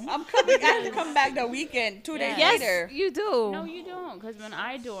back depends. home. I'm coming. I have to come back the weekend. 2 days Yes. later. You do. No, you don't. Because when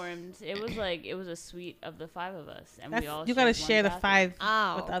I dormed, it was a suite of the 5 of us, and That's, we all you gotta shared one share the bathroom. 5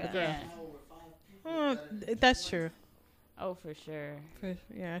 Oh, with the other okay. girl. Yeah. Home with 5 people. Oh, Better than- that's true. Oh, for sure.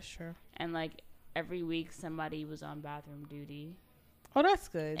 Yeah, that's true. And like every week, somebody was on bathroom duty. Oh, that's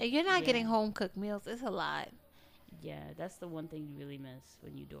good. And you're not Yeah. getting home cooked meals. It's a lot. Yeah, that's the one thing you really miss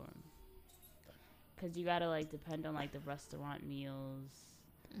when you dorm. Because you gotta like depend on like the restaurant meals.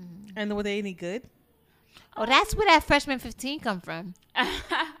 And were they any good? Oh, that's where that freshman 15 come from.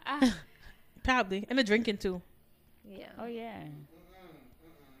 Probably. And the drinking too. Yeah. Oh yeah.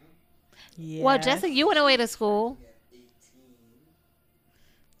 Yeah. Well, Jessica, you went away to school.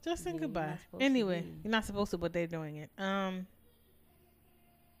 Justin, Yeah, you're goodbye. not supposed to Anyway, be. you're not supposed to, but they're doing it.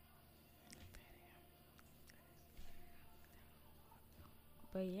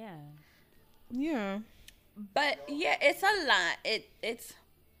 But yeah. Yeah. But yeah, it's a lot. It's.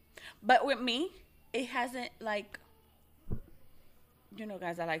 But with me, it hasn't like. You know,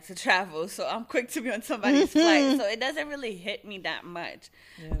 guys, I like to travel, so I'm quick to be on somebody's flight. So it doesn't really hit me that much.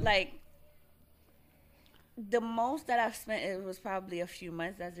 Yeah. Like, the most that I've spent, it was probably a few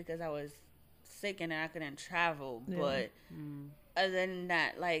months. That's because I was sick and I couldn't travel. Yeah. But other than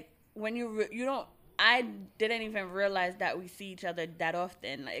that, like, when you don't, I didn't even realize that we see each other that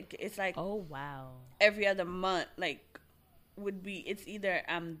often. Like, it's like Oh wow. every other month, like, it's either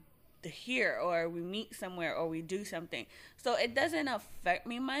I'm here or we meet somewhere or we do something. So it doesn't affect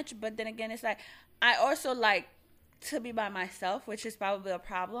me much. But then again, it's like, I also like to be by myself, which is probably a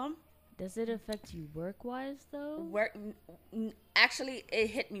problem. Does it affect you work wise though? Work, actually, it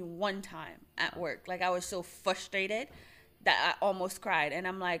hit me one time at work. Like, I was so frustrated that I almost cried. And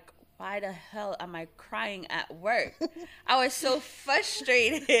I'm like, why the hell am I crying at work? I was so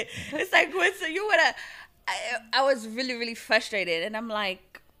frustrated. It's like, I was really, really frustrated. And I'm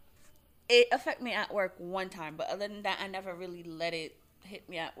like, it affected me at work one time. But other than that, I never really let it hit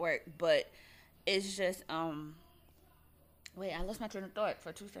me at work. But it's just, wait, I lost my train of thought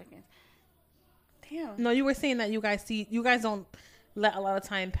for 2 seconds. Damn. No, you were saying that you guys don't let a lot of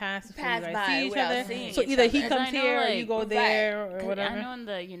time pass before Pass you guys by see each without other. seeing So each either he other. comes I know, here or like- you go Right. there or 'Cause whatever. I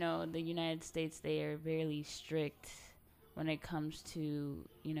know in the United States they are very strict when it comes to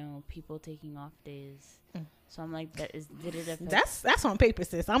people taking off days. So I'm like, did it affect? That's on paper,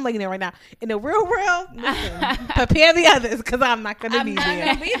 sis. I'm looking at it right now. In the real world, listen, prepare the others because I'm not gonna be I'm not there.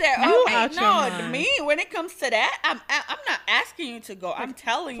 gonna be there. You Okay, out your no, mind. me when it comes to that, I'm not asking you to go. I'm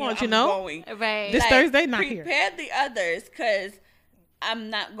telling you, want I'm you know? going. Right. This Thursday, not here. Prepare the others, cause I'm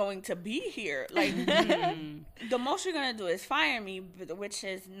not going to be here. Like, the most you're gonna do is fire me, which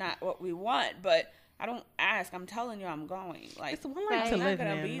is not what we want. But I don't ask. I'm telling you I'm going. Like, It's one Right. life to I'm not live,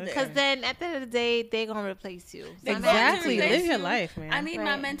 gonna man. be there. Because then at the end of the day, they're gonna replace you. So They're I'm going to Exactly. replace Live your you. life, man. I need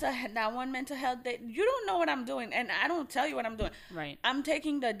my Right. that one mental health day. You don't know what I'm doing, and I don't tell you what I'm doing. Right. I'm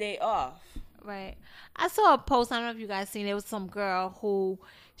taking the day off. Right. I saw a post. I don't know if you guys seen it. It was some girl who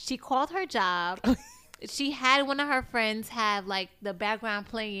she called her job. She had one of her friends have like the background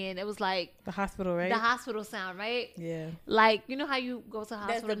playing. It was like The hospital, right? the hospital sound, right? Yeah. Like you know how you go to the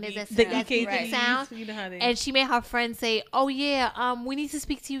That's hospital the and there's that, beep The that sound. beep EKG sound. You know how they. And she made her friend say, "Oh yeah, we need to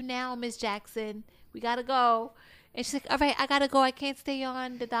speak to you now, Miss Jackson. We gotta go." And she's like, "All right, I gotta go. I can't stay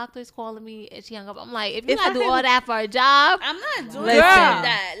on. The doctor's calling me." And she hung up. I'm like, if you If gotta I do had- all that for a job, I'm not doing Listen.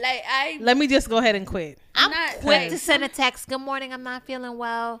 that. Like Let me just go ahead and quit. I'm not- quick like- to send a text. Good morning. I'm not feeling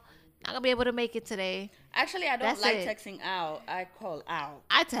well. Not gonna be able to make it today. Actually, I don't That's like it. texting out. I call out.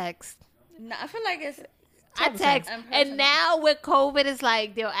 I text. No, I feel like it's I text. I'm And personal. now with COVID, it's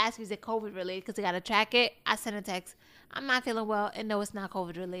like they'll ask you, is it COVID related? Because they got to track it. I send a text. I'm not feeling well. And no, it's not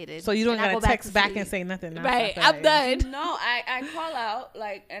COVID related. So you don't And I gotta go text back sleep. and say nothing. No, Right. stop I'm that. done. No, I call out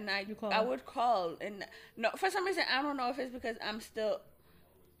like, and call I out? would call, and no, for some reason I don't know if it's because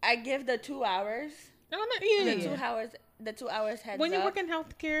I give the 2 hours, No, no, yeah, the yeah. 2 hours heads When you up. work in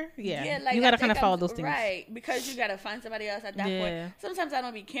healthcare, yeah, like, you I gotta think kind of follow I'm- those things. right? Because you gotta find somebody else at that Yeah. point. Sometimes I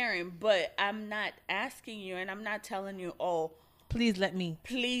don't be caring, but I'm not asking you, and I'm not telling you, oh, Please let me.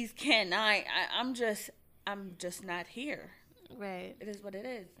 please can I'm just not here. Right. It is what it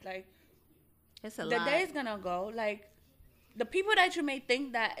is. Like, It's a the lot. day's gonna go. Like, the people that you may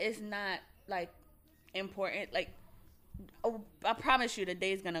think that is not like important, like, oh, I promise you the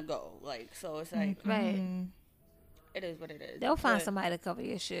day's gonna go. Like, so it's like, Right. it is what it is. They'll find But somebody to cover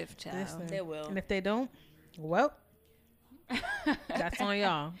your shift, child. Listen. They will. And if they don't, well, that's on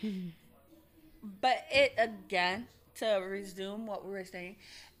y'all. But it, again, to resume what we were saying,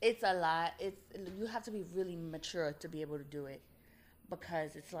 it's a lot. You have to be really mature to be able to do it,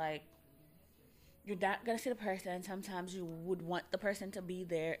 because it's like, you're not gonna see the person. Sometimes you would want the person to be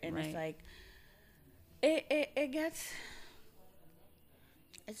there, and it's Right. like,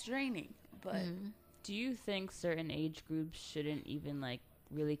 it's draining. But Do you think certain age groups shouldn't even like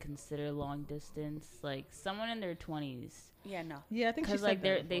really consider long distance? Like someone in their 20s, yeah, no. Yeah, I think she because said like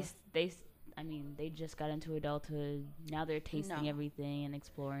that they before. I mean they just got into adulthood. Now they're tasting No. everything and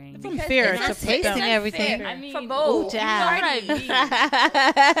exploring. It's Because unfair it's to not put tasting them- everything. I mean, for both. Ooh, you know what I child.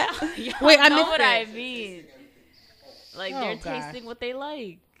 mean. Y'all Wait, I know missed what it. I mean. Like Oh, they're gosh. tasting what they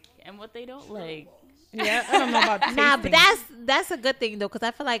like and what they don't like. Yeah, I don't know about Nah, tasting. but that's a good thing though, because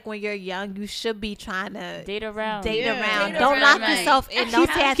I feel like when you're young, you should be trying to Date around. date Yeah. around. Date Don't around, lock right. yourself in. Don't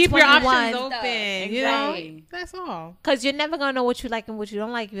say at keep your options 21, open. Exactly. You know, Exactly. that's all. because you're never gonna know what you like and what you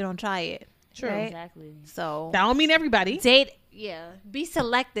don't like if you don't try it. True. Right? Exactly. So That don't mean everybody. date, yeah, be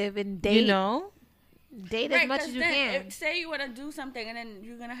selective and date. You know, date Right, as much 'cause as you then can. if, say you want to do something, and then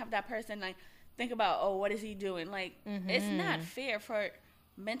you're gonna have that person like think about, oh, what is he doing? Like, it's not fair for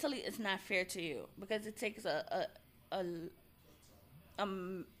mentally. It's not fair to you, because it takes a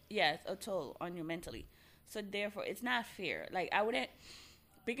toll on you mentally. So therefore, it's not fair. Like, I wouldn't.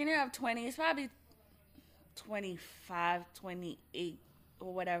 Beginning of 20s, probably 25, 28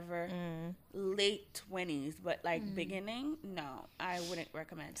 or whatever. Late 20s, but like beginning, no, I wouldn't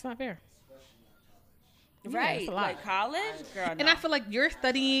recommend. it's not fair. Right, it's a lot. like college, girl. And I feel like you're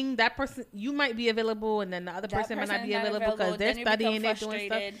studying. That person, you might be available, and then the other That person might not person be not available because available, they're then you become studying, they're doing stuff,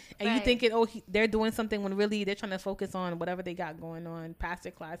 frustrated. and you Right. thinking, oh, they're doing something when really they're trying to focus on whatever they got going on past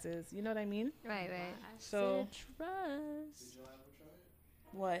their classes. You know what I mean? Right, right. So Trust.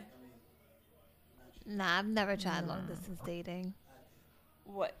 What? Nah, I've never tried long distance dating.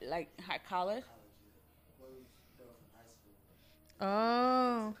 What? Like high college?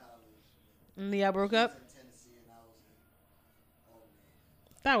 oh, and y'all broke up.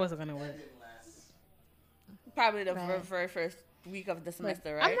 That wasn't gonna work. Probably the Right. very first week of the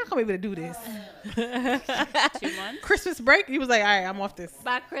semester, I'm right? not gonna be able to do this. 2 months. Christmas break, he was like, all right, I'm off this.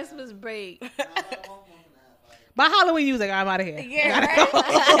 By Christmas break. By Halloween, he was like, I'm out of here. Yeah, Gotta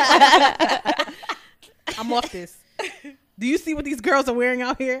right? go. I'm off this. Do you see what these girls are wearing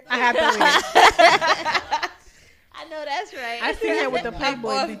out here? I have to wear. I know that's right. I see her with the I'm Playboy.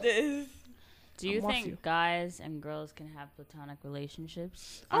 off this. Do you I'm off think you. guys and girls can have platonic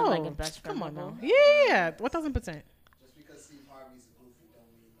relationships on like a best friend come on level? now. Yeah, 1,000%. Just because Steve Harvey's a goofy don't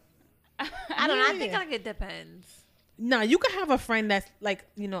mean nothing. I don't know. I Yeah. think like it depends. No, you can have a friend that's like,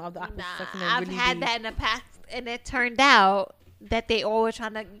 you know, of the opposite Nah, sex. and I've really had be- that in the past, and it turned out that they all were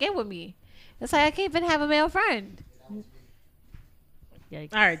trying to get with me. It's like I can't even have a male friend.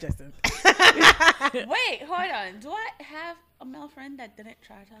 Yikes. All right, Justin. Wait, hold on. Do I have? a male friend that didn't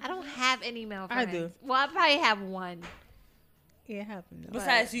try talking? I don't to you? have any male I friends. do. Well, I probably have one. Yeah, it happened.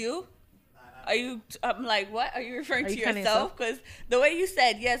 Besides you? Are you? I'm like, what? Are you referring Are to you counting yourself? Because the way you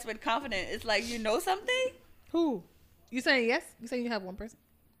said yes with confidence, it's like you know something. Who? You saying yes? You saying you have one person?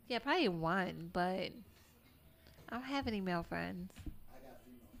 Yeah, probably one, but I don't have any male friends.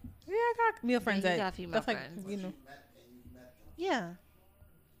 Yeah, I got male friends. you that got female that's friends. like, you know. Yeah.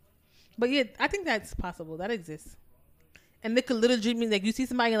 But yeah, I think that's possible. That exists. And they could literally mean like you see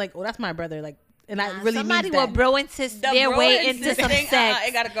somebody and like, oh, that's my brother. Like, and that really Somebody means will that. bro insist their way into some sex.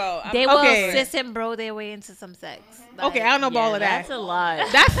 It gotta go. They will Okay. insist and bro their way into some sex. Okay, I don't know about all of that. That's a lot.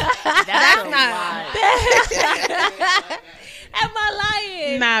 That's That's a lot. Am I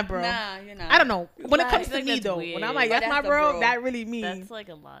lying? nah, bro. Nah, you're not. I don't know. When it Right. comes I to think me that's though, weird. when I'm like, But that's my that's the bro, bro. that really means, That's like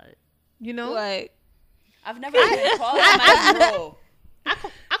a lot. you know. Like, I've never been called my bro.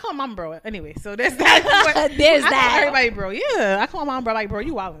 I call mom bro anyway, so there's that. But There's I that. Call everybody bro. Yeah, I call mom bro like, bro,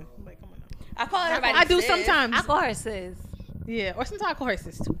 you wildin'. Like, come on now. I call everybody. I do sis. sometimes. I call her sis. Yeah, or sometimes I call her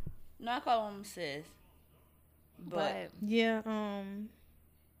sis too. No, I call them sis. But Yeah,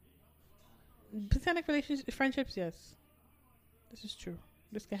 platonic relationships, friendships, yes, this is true.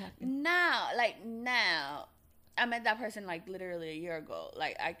 This can happen. now, I met that person like literally a year ago.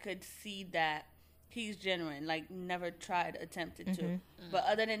 Like I could see that he's genuine. Like never tried, attempted to. But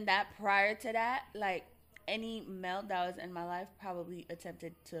other than that, prior to that, like any male that was in my life probably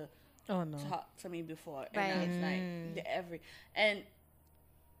attempted to Oh no. talk to me before, Right. and it's like and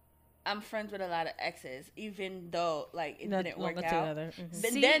I'm friends with a lot of exes, even though like it Not didn't work longer out. together.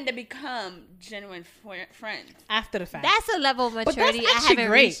 But See? then they become genuine friends. After the fact. That's a level of that's maturity I actually haven't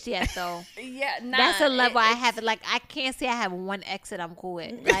great. reached yet, though. Yeah, nah, That's a level I it's- have. Like, I can't say I have one ex that I'm cool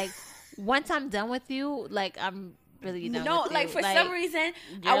with. Like, once I'm done with you, like, I'm really done No, with like you. for some reason,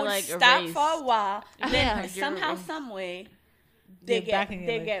 you're, I would like, stop erased. for a while. Then Yeah. somehow, some way, they Get back get in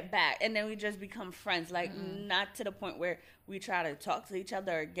they your get back, and then we just become friends. Like not to the point where we try to talk to each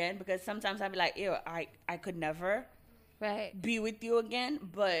other again, because sometimes I'd be like, ew, I could never Right. be with you again.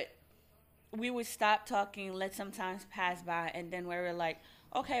 But we would stop talking, let some time pass by, and then we were like,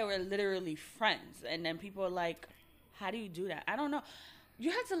 okay, we're literally friends. And then people are like, how do you do that? I don't know.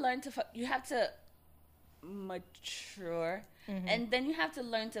 You have to learn to you have to mature, and then you have to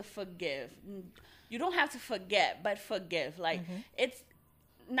learn to forgive. You don't have to forget, but forgive. Like it's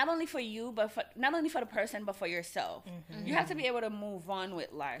not only for you, but not only for the person, but for yourself. You have to be able to move on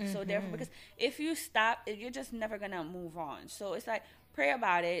with life. So therefore, because if you stop, you're just never gonna move on. So it's like pray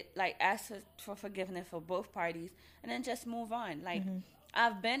about it, like ask for forgiveness for both parties, and then just move on. Like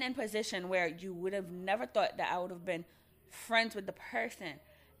I've been in position where you would have never thought that I would have been friends with the person,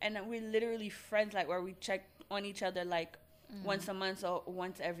 and then we're literally friends, like where we check on each other like once a month or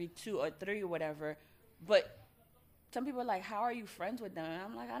once every 2 or 3 or whatever. But some people are like, how are you friends with them? And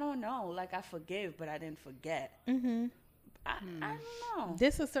I'm like, I don't know. Like I forgive, but I didn't forget. I don't know.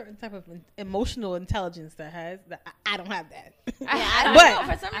 There's a certain type of emotional intelligence that has that I don't have that. I don't But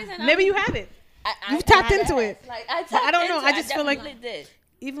know. For some reason, Maybe you have it. I You've tapped had into that. it. Like I, I don't know. into I it. just feel like- definitely did.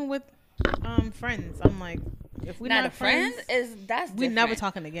 Even with friends, I'm like, if we're Now not the friends friends, is that's we never different.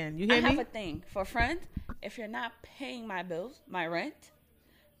 talking again. You I hear have me? a thing for friends. If you're not paying my bills, my rent,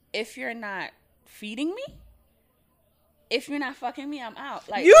 if you're not feeding me, if you're not fucking me, I'm out.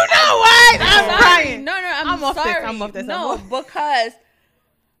 Like You know what? I'm sorry. crying. No, I'm off this. sorry. I'm off this. I'm No, off. because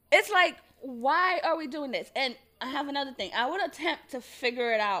it's like, why are we doing this? And I have another thing. I would attempt to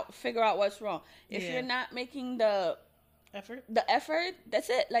figure out what's wrong. If Yeah. you're not making the Effort. effort, that's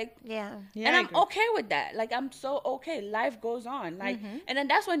it. Like, Yeah. Yeah, and I I'm agree. okay with that. Like, I'm so okay. Life goes on. Like, and then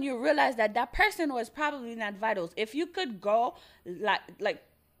that's when you realize that that person was probably not vital. If you could go like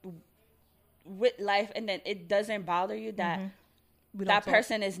with life, and then it doesn't bother you that We don't that talk.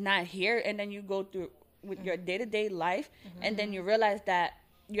 person is not here, and then you go through with your day-to-day life, and then you realize that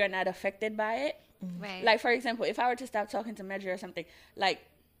you're not affected by it. Right. Like, for example, if I were to stop talking to Medjay or something, like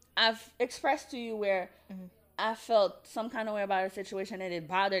I've expressed to you where I felt some kind of way about a situation, and it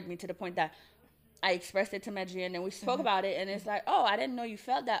bothered me to the point that I expressed it to Medjay, and then we spoke about it, and it's like, oh, I didn't know you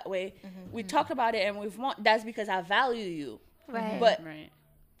felt that way. We talked about it, and that's because I value you. Right. But Right.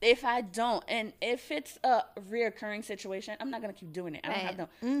 if I don't, and if it's a reoccurring situation, I'm not gonna keep doing it. I don't Right.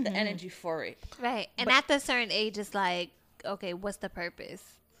 have the energy for it. Right. And after a certain age, it's like, okay, what's the purpose?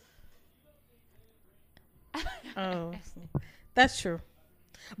 Oh, that's true.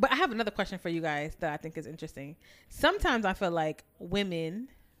 But I have another question for you guys that I think is interesting. Sometimes I feel like women,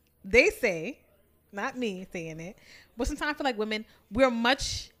 they say, not me saying it, but sometimes I feel like women, we're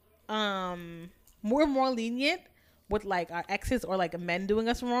much more lenient with like our exes or like men doing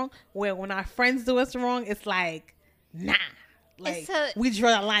us wrong. Where when our friends do us wrong, it's like, nah, Like we draw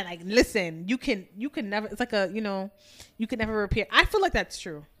that line. Like, listen, you can never. It's like you can never repair. I feel like that's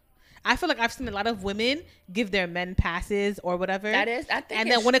true. I feel like I've seen a lot of women give their men passes or whatever. That is, I think.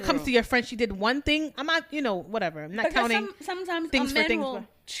 And then when it comes to your friend, she did one thing. I'm not, whatever. I'm not because counting. Sometimes things a man for things. will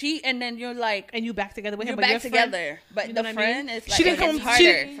cheat, and then you're like, and you back together with him. You're back together, but the friend is like, she didn't come.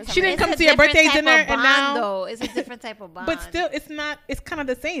 Harder she didn't come to your birthday dinner, and now though it's a different type of bond. But still, it's not. It's kind of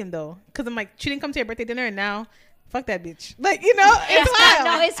the same though, because I'm like, she didn't come to your birthday dinner, and now. Fuck that bitch. Like,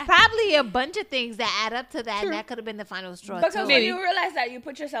 it's probably a bunch of things that add up to that, and that could have been the final straw. Because when you realize that you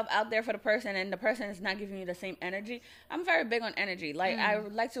put yourself out there for the person, and the person is not giving you the same energy, I'm very big on energy. Like, I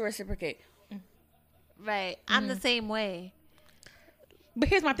would like to reciprocate. Right. I'm the same way. But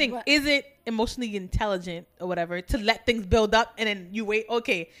here's my thing. Is it emotionally intelligent or whatever to let things build up and then you wait?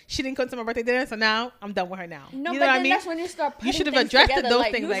 Okay, she didn't come to my birthday dinner, so now I'm done with her now. No, you know but then that's when you start putting you should have addressed together. Those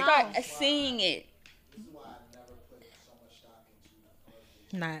like, things. You start seeing it.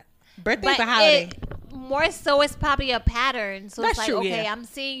 Not birthday's a holiday. More so, it's probably a pattern. So that's it's like, true, okay, yeah. I'm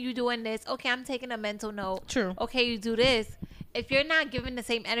seeing you doing this. Okay, I'm taking a mental note. True. Okay, you do this. If you're not giving the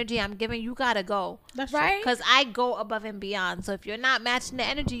same energy I'm giving, you gotta go. That's right. Because I go above and beyond. So if you're not matching the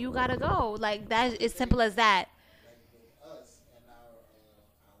energy, you gotta go. Like that. It's simple as that.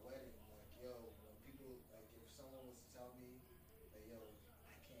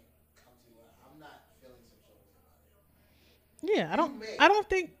 Yeah, I don't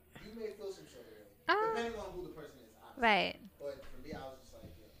think. You may feel some sort of way, depending on who the person is. Obviously. Right. But for me, I was just like,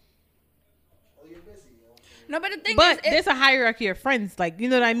 oh, you're busy. No, but the thing is, there's a hierarchy of friends. Like, you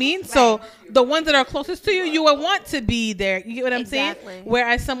know what I mean? Right. So the ones that are closest to you, you will want to be there. You get what I'm saying?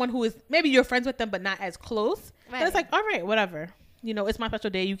 Whereas someone who is, maybe you're friends with them, but not as close. Right. Then it's like, all right, whatever. It's my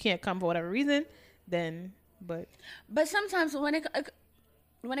special day. You can't come for whatever reason. Then, but sometimes when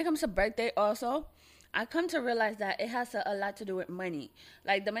it comes to birthday also, I come to realize that it has a lot to do with money.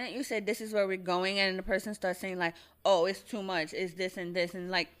 Like, the minute you say, this is where we're going, and the person starts saying, like, oh, it's too much, it's this and this,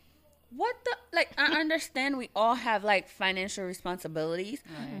 and, like, what the, like, I understand we all have, like, financial responsibilities,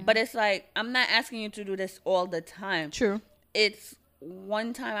 but it's like, I'm not asking you to do this all the time. True. It's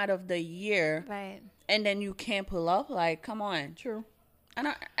one time out of the year. Right. And then you can't pull up, like, come on. True.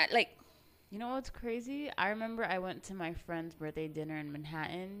 You know what's crazy? I remember I went to my friend's birthday dinner in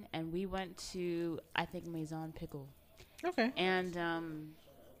Manhattan, and we went to, I think, Maison Pickle. Okay. And,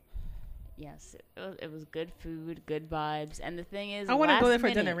 yes, it was good food, good vibes. And the thing is, I want to go there for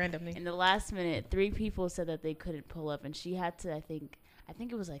dinner randomly. In the last minute, 3 people said that they couldn't pull up, and she had to, I think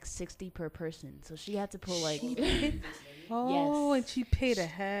it was like 60 per person. So she had to pull like, oh, yes. And she paid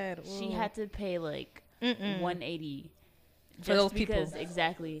ahead. Ooh. She had to pay like 180. For those people.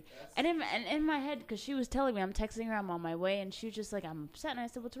 Exactly. And in my head, because she was telling me, I'm texting her, I'm on my way, and she was just like, I'm upset. And I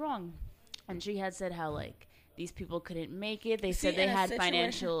said, what's wrong? And she had said how, like, these people couldn't make it. They said they had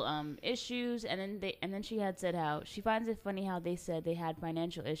financial issues. And then she had said how she finds it funny how they said they had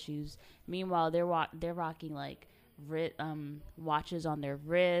financial issues. Meanwhile, they're rocking, like, watches on their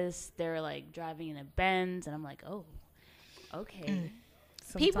wrists. They're, like, driving in a Benz. And I'm like, oh, okay.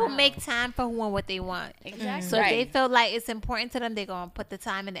 People make time for who and what they want. Exactly. So if they feel like it's important to them, they're going to put the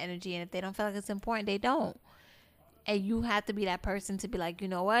time and the energy. And if they don't feel like it's important, they don't. And you have to be that person to be like, you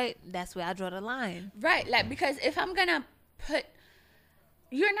know what? That's where I draw the line. Right. Like, because if I'm going to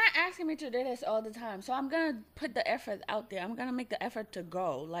you're not asking me to do this all the time. So I'm going to put the effort out there. I'm going to make the effort to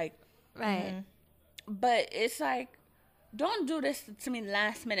go. Like, right. But it's like, don't do this to me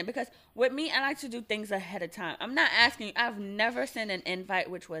last minute, because with me, I like to do things ahead of time. I'm not asking you. I've never sent an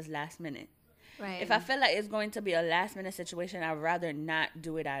invite which was last minute. Right. If I feel like it's going to be a last minute situation, I'd rather not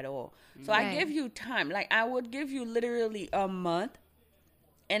do it at all. So I give you time. Like, I would give you literally a month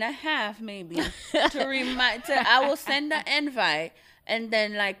and a half maybe to remind. I will send the invite, and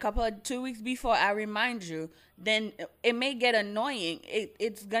then like 2 weeks before I remind you. Then it may get annoying.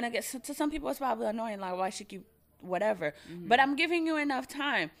 It's gonna get, to some people it's probably annoying. Like, why she keep whatever, but I'm giving you enough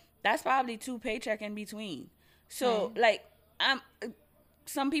time. That's probably 2 paycheck in between. So like,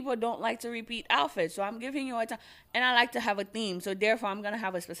 some people don't like to repeat outfits, so I'm giving you a time, and I like to have a theme, so therefore I'm gonna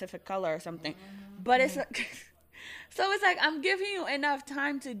have a specific color or something. But it's so it's like, I'm giving you enough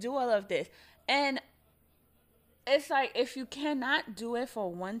time to do all of this, and it's like, if you cannot do it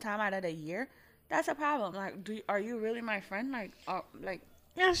for one time out of the year, that's a problem. Like, are you really my friend? Like.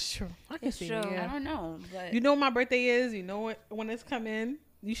 That's true. I can see it. Yeah. I don't know, but you know when my birthday is. You know when it's coming.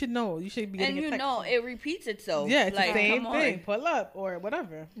 You should know. You should be getting a text. And you know it repeats itself. Yeah, it's like, the same thing. Pull up or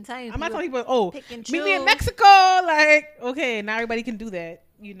whatever. I'm not telling people, meet me in Mexico. Like, okay, now everybody can do that.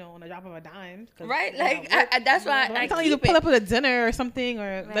 On a drop of a dime. Right? Like, that's why I'm telling you to pull up with a dinner or something,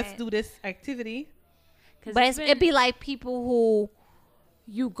 or let's do this activity. But it'd be like people who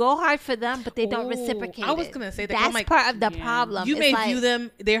you go hard for them, but they don't reciprocate. I was gonna say that. That's like, part of the problem. You It's may like, view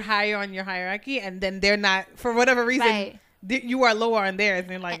them; they're higher on your hierarchy, and then they're not for whatever reason. Right. You are lower on theirs, and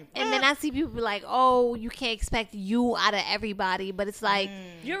they're like. and then I see people be like, "Oh, you can't expect you out of everybody," but it's like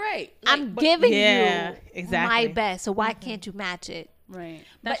You're right. I'm giving yeah, you exactly. my best, so why can't you match it? Right.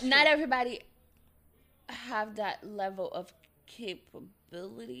 But not everybody have that level of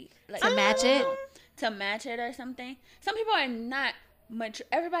capability, like To match it? to match it or something. Some people are not mature.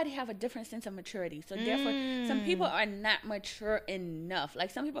 Everybody have a different sense of maturity, so therefore, some people are not mature enough.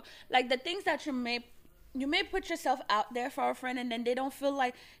 Like some people, like the things that you may put yourself out there for a friend, and then they don't feel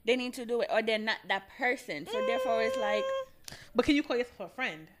like they need to do it, or they're not that person. So therefore, it's like, But can you call yourself a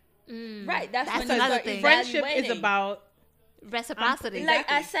friend? right? That's That's when you another start thing. Friendship evaluating. is about Reciprocity.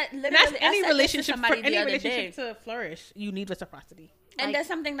 Like I said, and literally, that's I any said relationship. this to somebody the Any other relationship day. to flourish, you need reciprocity. And Like- there's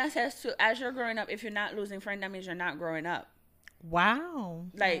something that says to as you're growing up, if you're not losing friend, that means you're not growing up. Wow.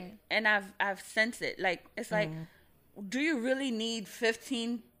 Like, Right. and I've sensed it. Like, it's like, do you really need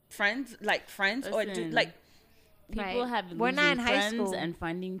 15 friends? Like friends, or do Listen. like? People Right. have We're losing not in high friends school. and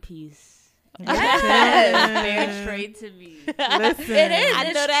finding peace. Yes. Fair trade to me. Listen. It is. I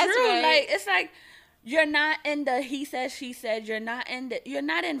It's know that's true. right. Like, it's like you're not in the he said she said. You're not involved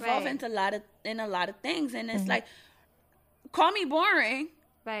Right. into a lot of things, and it's like, call me boring.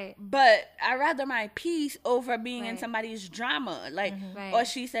 Right. But I rather my peace over being in Right. somebody's drama. Like, Right. or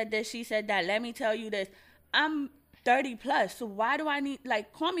she said this, she said that. Let me tell you this. I'm 30 plus, so why do I need,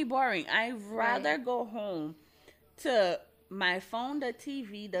 like, call me boring. I'd rather go home to my phone, the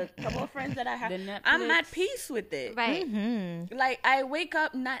TV, the couple of friends that I have. The I'm at Netflix. peace with it. Right. Like, I wake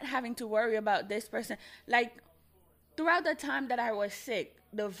up not having to worry about this person. Like, throughout the time that I was sick,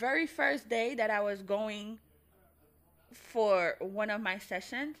 the very first day that I was going for one of my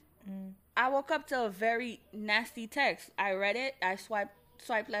sessions, I woke up to a very nasty text. I read it. I swipe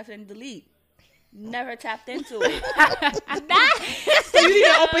left and delete. Never tapped into it. So you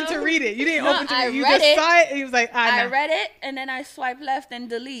didn't open to read it. You didn't No, open to I read it. You read just it. saw it and you was like, I nah. read it and then I swipe left and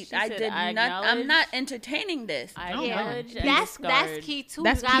delete. She I said, did "I not. I'm acknowledge." not entertaining this. I Oh, acknowledge and That's discard. key too.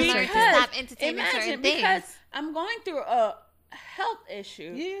 That's you gotta key. learn to Because stop entertaining certain things. because I'm going through a health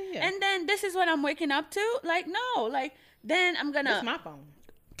issue. Yeah. And then this is what I'm waking up to. Like, no, like, then I'm gonna. That's my phone.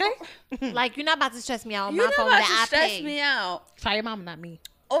 Okay. Like, you're not about to stress me out on You're my not phone about that to I stress pay. me out Try your mom, not me.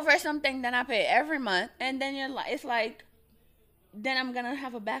 over something that I pay every month, and then you're like, it's like, then I'm gonna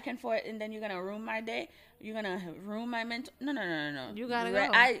have a back and forth, and then you're gonna ruin my day. You're gonna ruin my mental. No. You gotta Re-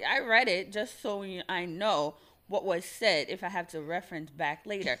 go. I read it just so I know what was said if I have to reference back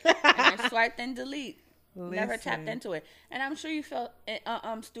later. And I swiped and delete. Never tapped Listen. into it, and I'm sure you felt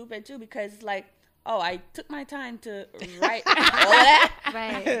stupid too, because like, oh, I took my time to write all of that.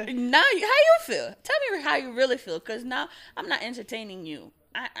 Right. Now, how you feel? Tell me how you really feel, because now I'm not entertaining you.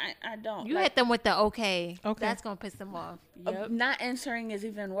 I don't. You Like, hit them with the okay. Okay. That's gonna piss them off. not answering is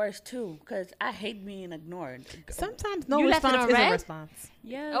even worse too, because I hate being ignored. Sometimes no You left it response on is a red? response.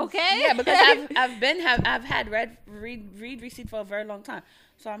 Yes. Okay. Yeah, because I've had read receipt for a very long time,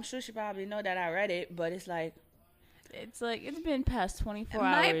 so I'm sure she probably know that I read it. But it's like, It's like it's been past 24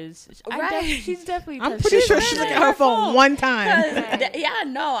 My- hours. right. She's definitely. I'm touched pretty it. sure she looked at her phone one time. 'cause Right. yeah, I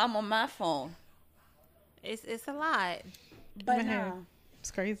know I'm on my phone, It's a lot. but Man. no. It's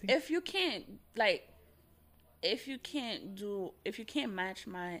crazy. If you can't match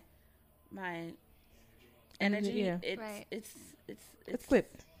my energy, yeah. Right. It's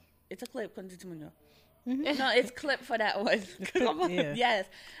clipped. It's a clip. No, it's clip for that one. Come on. Yeah. Yes,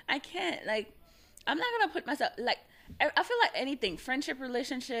 I can't. Like, I'm not gonna put myself like. I feel like anything, friendship,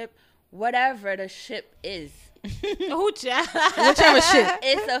 relationship, whatever the ship is, Oh, child. Whichever shit.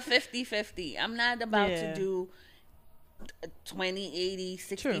 it's a 50-50. I'm not about Yeah. to do 20, 80,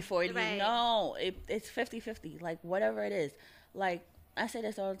 60, True. 40. Right. No, it's 50-50. Like, whatever it is. Like, I say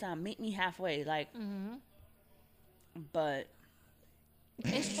this all the time. Meet me halfway. Like, but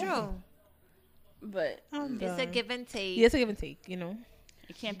It's true. I'm It's a done. give and take. Yeah, it's a give and take, you know.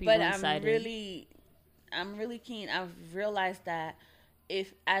 It can't be but one-sided. I'm really keen. I've realized that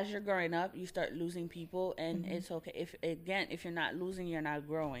if as you're growing up, you start losing people, and it's okay. If you're not losing, you're not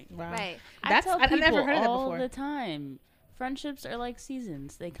growing. Wow. Right. That's I tell I've people never heard of that all before. the time. Friendships are like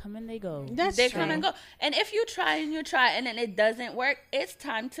seasons; they come and they go. That's They true. come and go. And if you try and then it doesn't work, it's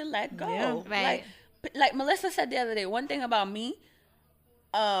time to let go. Yeah. Right. Like Melissa said the other day, one thing about me,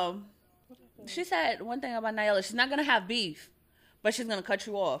 she said one thing about Nyla, she's not gonna have beef, but she's gonna cut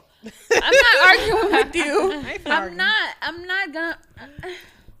you off. I'm not arguing with you. I'm not gonna.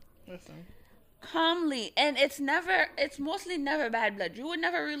 Listen. calmly, and it's mostly never bad blood. You would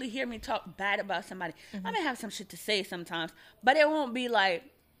never really hear me talk bad about somebody. I may have some shit to say sometimes, but it won't be like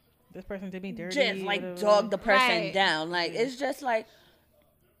This person did me dirty. just like whatever. dog the person Right. down. Like it's just like,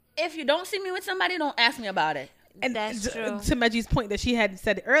 if you don't see me with somebody, don't ask me about it. And That's true. To Meggie's point that she had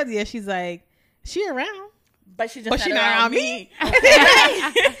said earlier, she's like, she around. But she just But not she not around around me.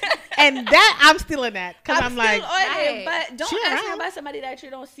 And that, I'm still in that. Because I'm like, still on right. it, but don't She ask me around. about somebody that you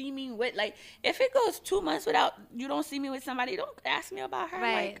don't see me with. Like, if it goes 2 months without you don't see me with somebody, don't ask me about her.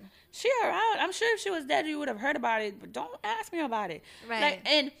 Right. Like, she around. I'm sure if she was dead, you would have heard about it. But don't ask me about it. Right. Like,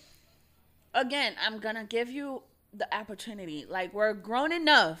 and again, I'm gonna give you the opportunity. Like, we're grown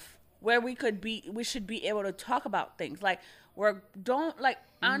enough where we should be able to talk about things. Like, I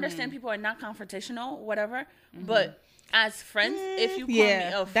understand people are not confrontational, whatever, but as friends, if you call me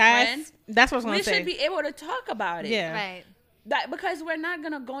a friend, that's what I was we going to say. should be able to talk about it. Yeah. Right. That, because we're not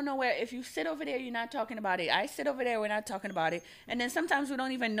going to go nowhere. If you sit over there, you're not talking about it. I sit over there, we're not talking about it. And then sometimes we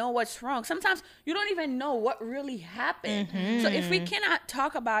don't even know what's wrong. Sometimes you don't even know what really happened. So if we cannot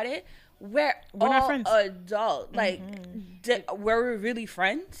talk about it, we're not all friends. adult. Like, were we really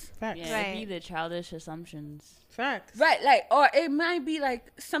friends? Facts. Yeah, it'd be Right. the childish assumptions. Facts. Right, like, or it might be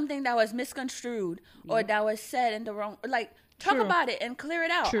like something that was misconstrued or that was said in the wrong. Like, talk True. about it and clear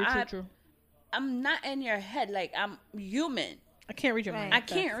it out. True. I'm not in your head. Like, I'm human. I can't read your Right. mind. I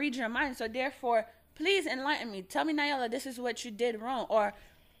can't read your mind. So therefore, please enlighten me. Tell me, Nyala, this is what you did wrong. Or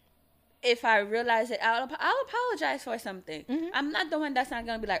if I realize it, I'll apologize for something. I'm not the one that's not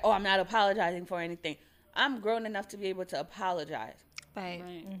gonna be like, oh, I'm not apologizing for anything. I'm grown enough to be able to apologize. Right.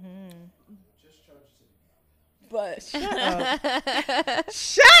 Right. Just charge it to the But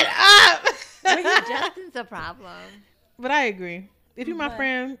Shut up. Justin's a problem. But I agree. If you're my But-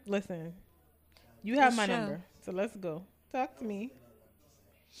 friend, listen. You have It's my true. number. So let's go. Talk to me.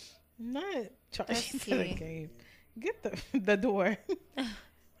 Not charging That's to the key. game. Get the door.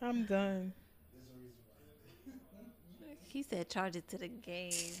 I'm done. He said charge it to the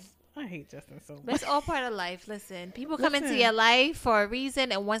game. I hate Justin so But much. it's all part of life. Listen, people come into Listen. your life for a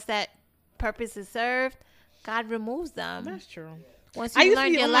reason, and once that purpose is served, God removes them. That's true. Once I you used to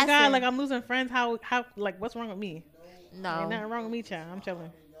learn be, your oh my lesson, God, like I'm losing friends. How, like, what's wrong with me? Ain't no, nothing wrong with me, child. I'm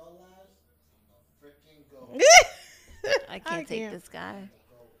chilling. in your lives. Freaking go. I can't take this guy.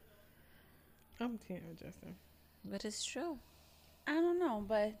 I'm tearing Justin. But it's true. I don't know.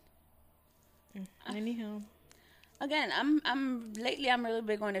 But Anyhow. again, I'm lately I'm really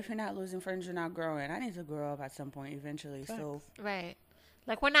big on, if you're not losing friends, you're not growing. I need to grow up at some point eventually. So Right.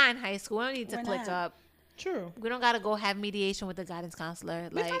 Like, we're not in high school. We don't need to We're click not. up. True. We don't got to go have mediation with the guidance counselor.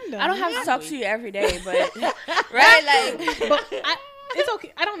 Like, I'm done. I don't have to talk to you every day, but right, like, But it's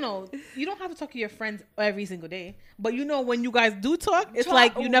okay. I don't know. You don't have to talk to your friends every single day. But you know, when you guys do talk, it's Talk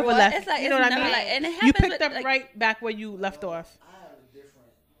like you never what? left. It's like you know it's what I never mean? like- and it You happens picked with, up like- right back where you left off. I have a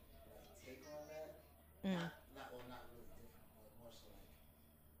different take on that. Not really different, but more so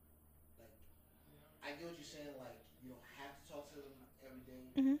like I get what you're saying. Like, you don't have to talk to them every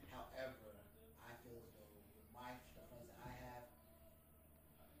day. However, I feel as though with the friends that I have,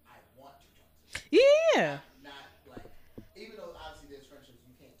 I want to talk to them. Yeah. Not like, even though obviously there's friendships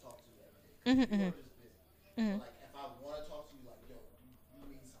you can't talk to every day. 'Cause people are just busy. So like, if I want to talk to you, like, yo, you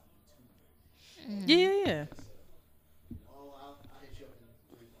mean something to me. Yeah. Oh, I'll hit you up in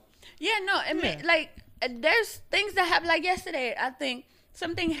 3 months. yeah, no, like, there's things that happened. Like yesterday, I think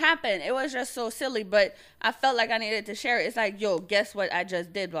something happened. It was just so silly, but I felt like I needed to share it. It's like, yo, guess what I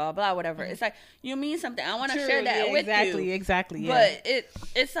just did? Blah blah, whatever. It's like, you mean something. I want to share that with you. Exactly. Yeah. But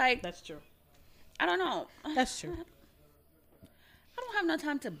it's like, That's true. I don't know. That's true. I don't have no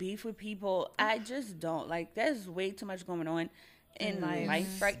time to beef with people. I just don't. Like, there's way too much going on in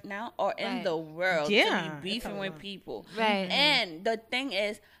life right now, or in Right. the world, Yeah, to it's be beefing a with lot. people. Right. And the thing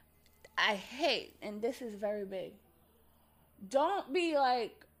is, I hate, and this is very big, don't be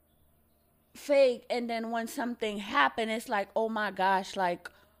like fake, and then when something happen, it's like, oh my gosh, like,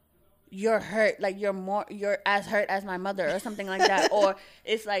 you're hurt, like you're as hurt as my mother or something like that. Or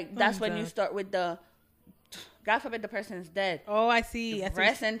it's like, that's when you done. start with the, God forbid the person's dead, Oh, I see. I see.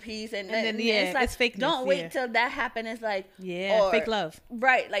 rest in peace, and then, then yeah, it's like, it's fakeness, don't wait yeah. till that happen. It's like, Yeah. or- Fake love.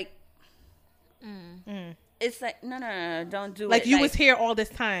 right, like, it's like, no, don't do Like it. you was here all this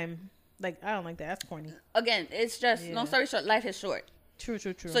time. Like, I don't like that. That's corny. Again, it's just, Yeah. long story short, life is short. True.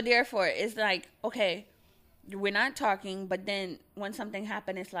 So therefore, it's like, okay, we're not talking, but then when something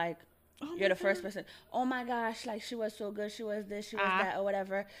happened, it's like, you're the first person. Oh my gosh, like, she was so good, she was this, she was that, or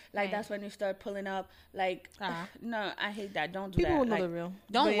whatever. Like, Right. that's when you start pulling up. Like, no, I hate that. Don't do People that. will know Like, the real.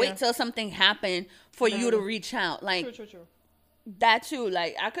 don't But wait yeah. till something happened for you to reach out. Like, True. That too.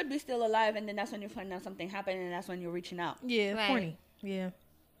 Like, I could be still alive, and then that's when you find out something happened, and that's when you're reaching out. Yeah, Right. corny. Yeah,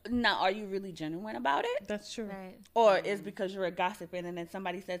 Now, are you really genuine about it? that's true. Right. Or is because you're a gossiping, and then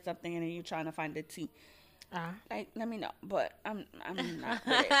somebody said something, and then you're trying to find the tea? Like, let me know. But I'm not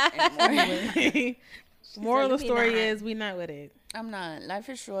with it anymore. Moral of the "Me story not." is we not with it. I'm not. Life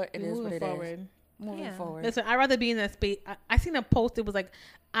is short. It We is moving what it forward. is. Moving Yeah. forward. Listen, I'd rather be in that space. I seen a post. It was like,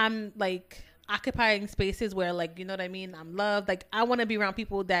 I'm like occupying spaces where, like, you know what I mean? I'm loved. Like, I want to be around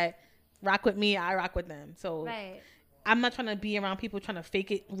people that rock with me. I rock with them. So Right. I'm not trying to be around people trying to fake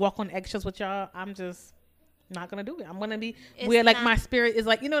it, walk on eggshells with y'all. I'm just not going to do it. I'm going to be It's where, like, not- my spirit is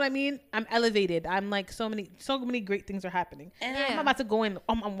like, you know what I mean? I'm elevated. I'm like, so many great things are happening. And Yeah. I'm about to go in.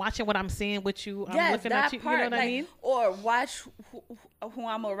 I'm watching what I'm seeing with you. I'm yes, looking that at you. part. You know what I like, mean? Or watch who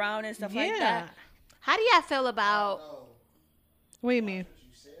I'm around and stuff like that. How do y'all feel about? No. What do you mean? What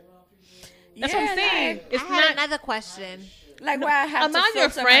you say around people? That's what I'm saying. Like, It's I had not another question. like where I have among to your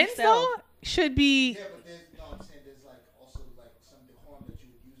filter friends myself. though should be Yeah, but there's no. I'm saying there's like also like some decorum that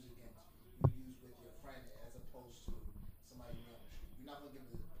you would use with your friend as opposed to somebody you know on the street. You're not gonna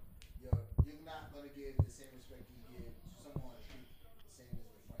give you're not gonna give the same respect you give to someone on the street the same as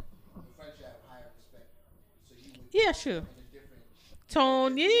your friend. Your friend should have higher respect. So you would Yeah, sure. in a different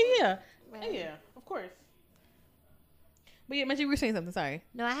tone. Yeah. Right. Yeah, of course. But yeah, Maggie, you were saying something. Sorry.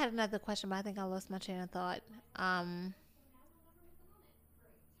 No, I had another question, but I think I lost my train of thought.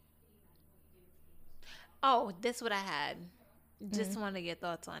 Oh, this is what I had. Just want to get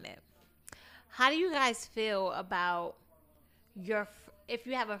thoughts on it. How do you guys feel about if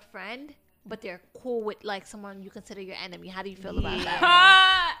you have a friend, but they're cool with like someone you consider your enemy? How do you feel about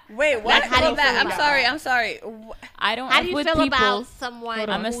that? Wait, what? Like, how do you Hold back. feel I'm about sorry. that? I'm sorry. I don't How F do you with feel people. about someone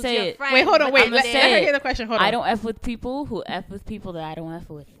I'ma who's say your it. friend? Wait, hold on. but Wait, I'ma let say me it. hear the question. Hold on. I don't F with people who F with people that I don't F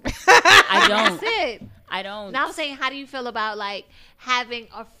with. I don't. That's it. I don't. Now I'm saying, how do you feel about like having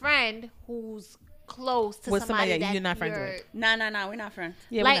a friend who's close to With somebody somebody that that you're not friends you're- with. Nah, we're not friends.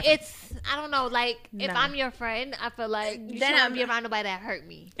 Yeah, like we're not- it's, I don't know. Like if Nah. I'm your friend, I feel like you Then shouldn't I'm- be around nobody that hurt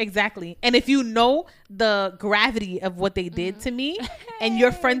me. exactly. And if you know the gravity of what they did to me, and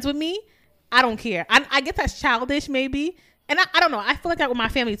you're friends with me, I don't care. I guess that's childish, maybe. And I don't know. I feel like that with my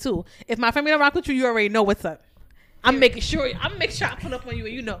family too. If my family don't rock with you, you already know what's up. I'm making sure I put up on you,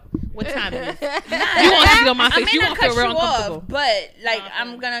 and you know what time it is. You want to get on my I face. may You not won't feel cut real you uncomfortable. off, but like Nah,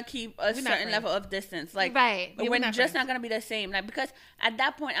 I'm gonna keep a not certain friends. level of distance. Like Right. Yeah, we're we're not just friends. not gonna be the same. Like because at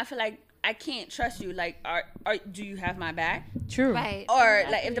that point I feel like I can't trust you. Like do you have my back? True. Right. Or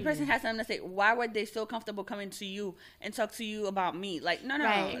like if the person has something to say, why would they so comfortable coming to you and talk to you about me? Like no.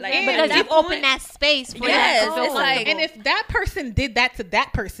 Right. Like And at Because that you've point- opened that space for Yes, them to it's feel like- comfortable. And if that person did that to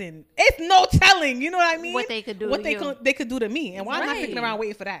that person, it's no telling. You know what I mean? What they could do What to they you. they could do to me. And why am I sticking Right. around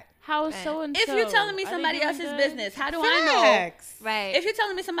waiting for that? How is Right. so and If so? you're telling me Are they somebody doing else's good? business, how do I know? Facts. right. If you're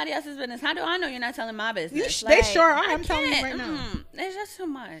telling me somebody else's business, how do I know you're not telling my business? They Like, sure are. I'm telling you Can't. right now. It's just too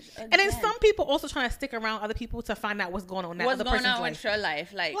much. And then Again. some people also trying to stick around other people to find out what's going on in that What's other going person's on life. with your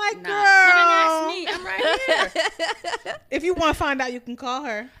life? Like Like, nah. Come and ask girl. me. I'm right here. If you want to find out, you can call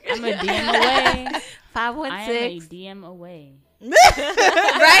her. I'm a DM away. I am a 516. DM away.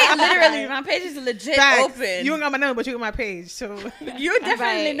 Right? Literally, my page is legit Facts. open. You don't got my number, but you got my page. So You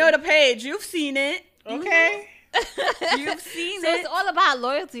definitely Right. know the page. You've seen it. okay. You've seen So it. it's all about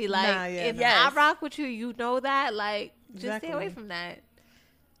loyalty. Like Nah, yeah, if nah. Yes. I rock with you, you know that. Like just Exactly. stay away from that.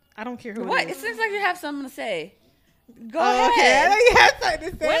 I don't care who What? it It is. seems like you have something to say. Go Oh, okay. I ahead. know you have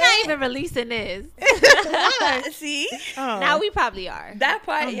something to say. We're not even releasing this. See? Oh. Now we probably are. That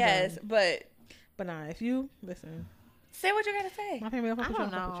part, I'm yes. done. But But nah, if you listen, say what you gotta say. my family don't fuck I with you,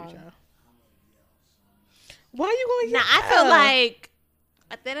 don't don't fuck with you, know. child. Why are you going? Now I feel like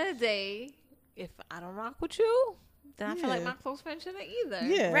at the end of the day, if I don't rock with you, then I feel like Yeah. my close friend shouldn't either.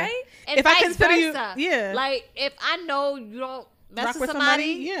 yeah, Right? And If I vice consider you- versa. yeah. Like if I know you don't mess Rock with with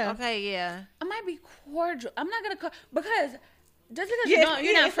somebody, somebody, yeah. Okay, yeah. I might be cordial. I'm not gonna call because just because Yeah, you know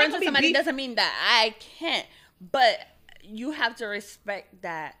you're yeah, not it's friends not with gonna be somebody beef. doesn't mean that I can't. But you have to respect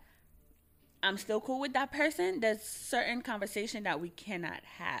that I'm still cool with that person. There's certain conversation that we cannot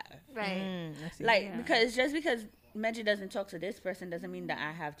have. Right. I see. Like because just because Meggie doesn't talk to this person doesn't mean that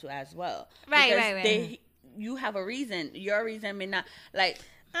I have to as well. Right, Because right. you have a reason. Your reason may not like.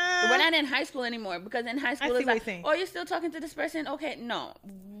 Uh, We're not in high school anymore because in high school see it's what like, you're saying. oh, you're still talking to this person? Okay, no,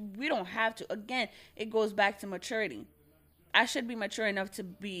 we don't have to. Again, it goes back to maturity. I should be mature enough to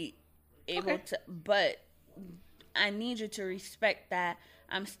be able Okay. to, but I need you to respect that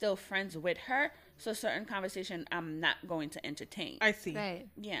I'm still friends with her. So certain conversation I'm not going to entertain. I see. Right.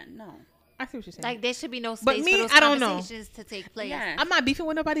 Yeah, no. I see what you're saying. Like there should be no space But me, for those I don't know. conversations to take place. Yeah. I'm not beefing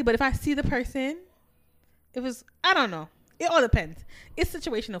with nobody, but if I see the person, it was I don't know. It all depends. It's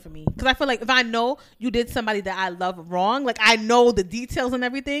situational for me because I feel like if I know you did somebody that I love wrong, like I know the details and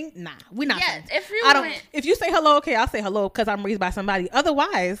everything. Nah, we're not friends. If you say hello, okay, I'll say hello because I'm raised by somebody.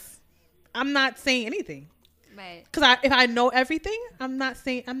 Otherwise, I'm not saying anything. Right. Because if I know everything, I'm not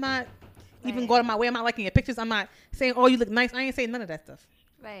even going my way. I'm not liking your pictures. I'm not saying, oh, you look nice. I ain't saying none of that stuff.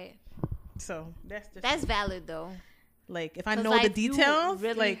 Right. So that's valid though. Like if I know the details,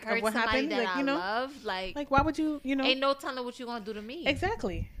 really like of what happened, like you know, love, like why would you know? Ain't no telling what you gonna do to me.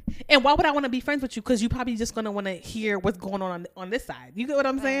 Exactly. And why would I want to be friends with you? Because you probably just gonna want to hear what's going on this side. You get what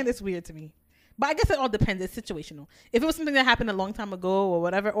I'm saying? It's weird to me. But I guess it all depends. It's situational. If it was something that happened a long time ago or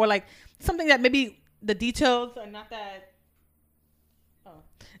whatever, or like something that maybe the details are not that. Oh.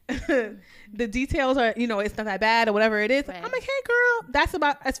 The details are, you know, it's not that bad or whatever it is. Right. I'm like, hey girl, that's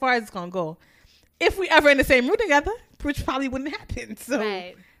about as far as it's gonna go. If we ever in the same room together, which probably wouldn't happen.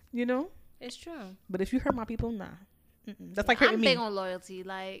 So, you know, it's true. But if you hurt my people, nah, that's like hurting me. I'm big on loyalty.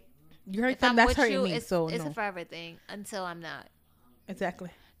 Like you hurt them, that's hurting me. So it's a forever thing until I'm not. Exactly.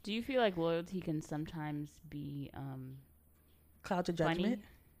 Do you feel like loyalty can sometimes be cloud to judgment?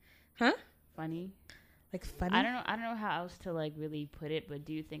 Funny? Huh? Funny. Like funny? I don't know how else to like really put it, but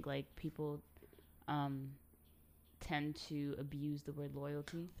do you think like people tend to abuse the word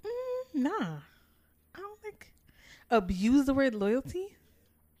loyalty? Nah. I don't think abuse the word loyalty.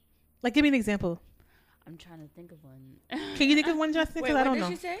 Like, give me an example. I'm trying to think of one. Can you think of one, Justin? Because I don't know.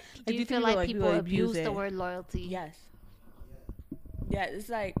 What did she say? Like, do you feel like people abuse the word loyalty? Yes. Yeah, it's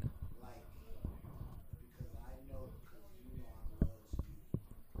like. Because I know, because you know I'm loyal to you,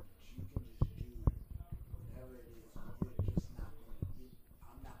 but you can just do whatever it is. You're just not going to.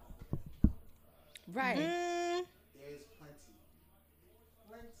 I'm not going to hold that accountable. Right. There's plenty.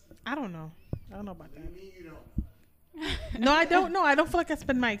 I don't know. I don't know about that. What do you mean you don't know? No, I don't know. I don't feel like that's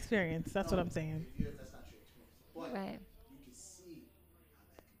been my experience. That's what I'm saying. That's not your experience. But right. You can see how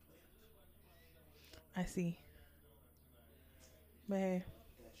that can play out. I see. But hey.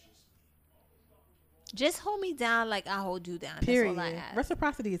 Just hold me down like I hold you down. Period. That's all I ask.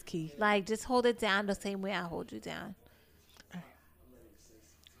 Reciprocity is key. Like, just hold it down the same way I hold you down.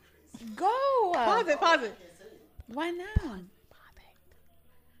 Go. Pause it. Why not?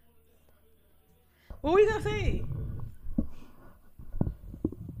 What were you gonna say?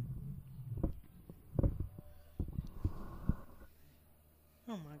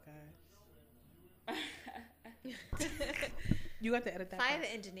 Oh my god. You got to edit that. Fire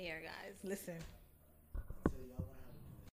the engineer, guys. Listen. So y'all gonna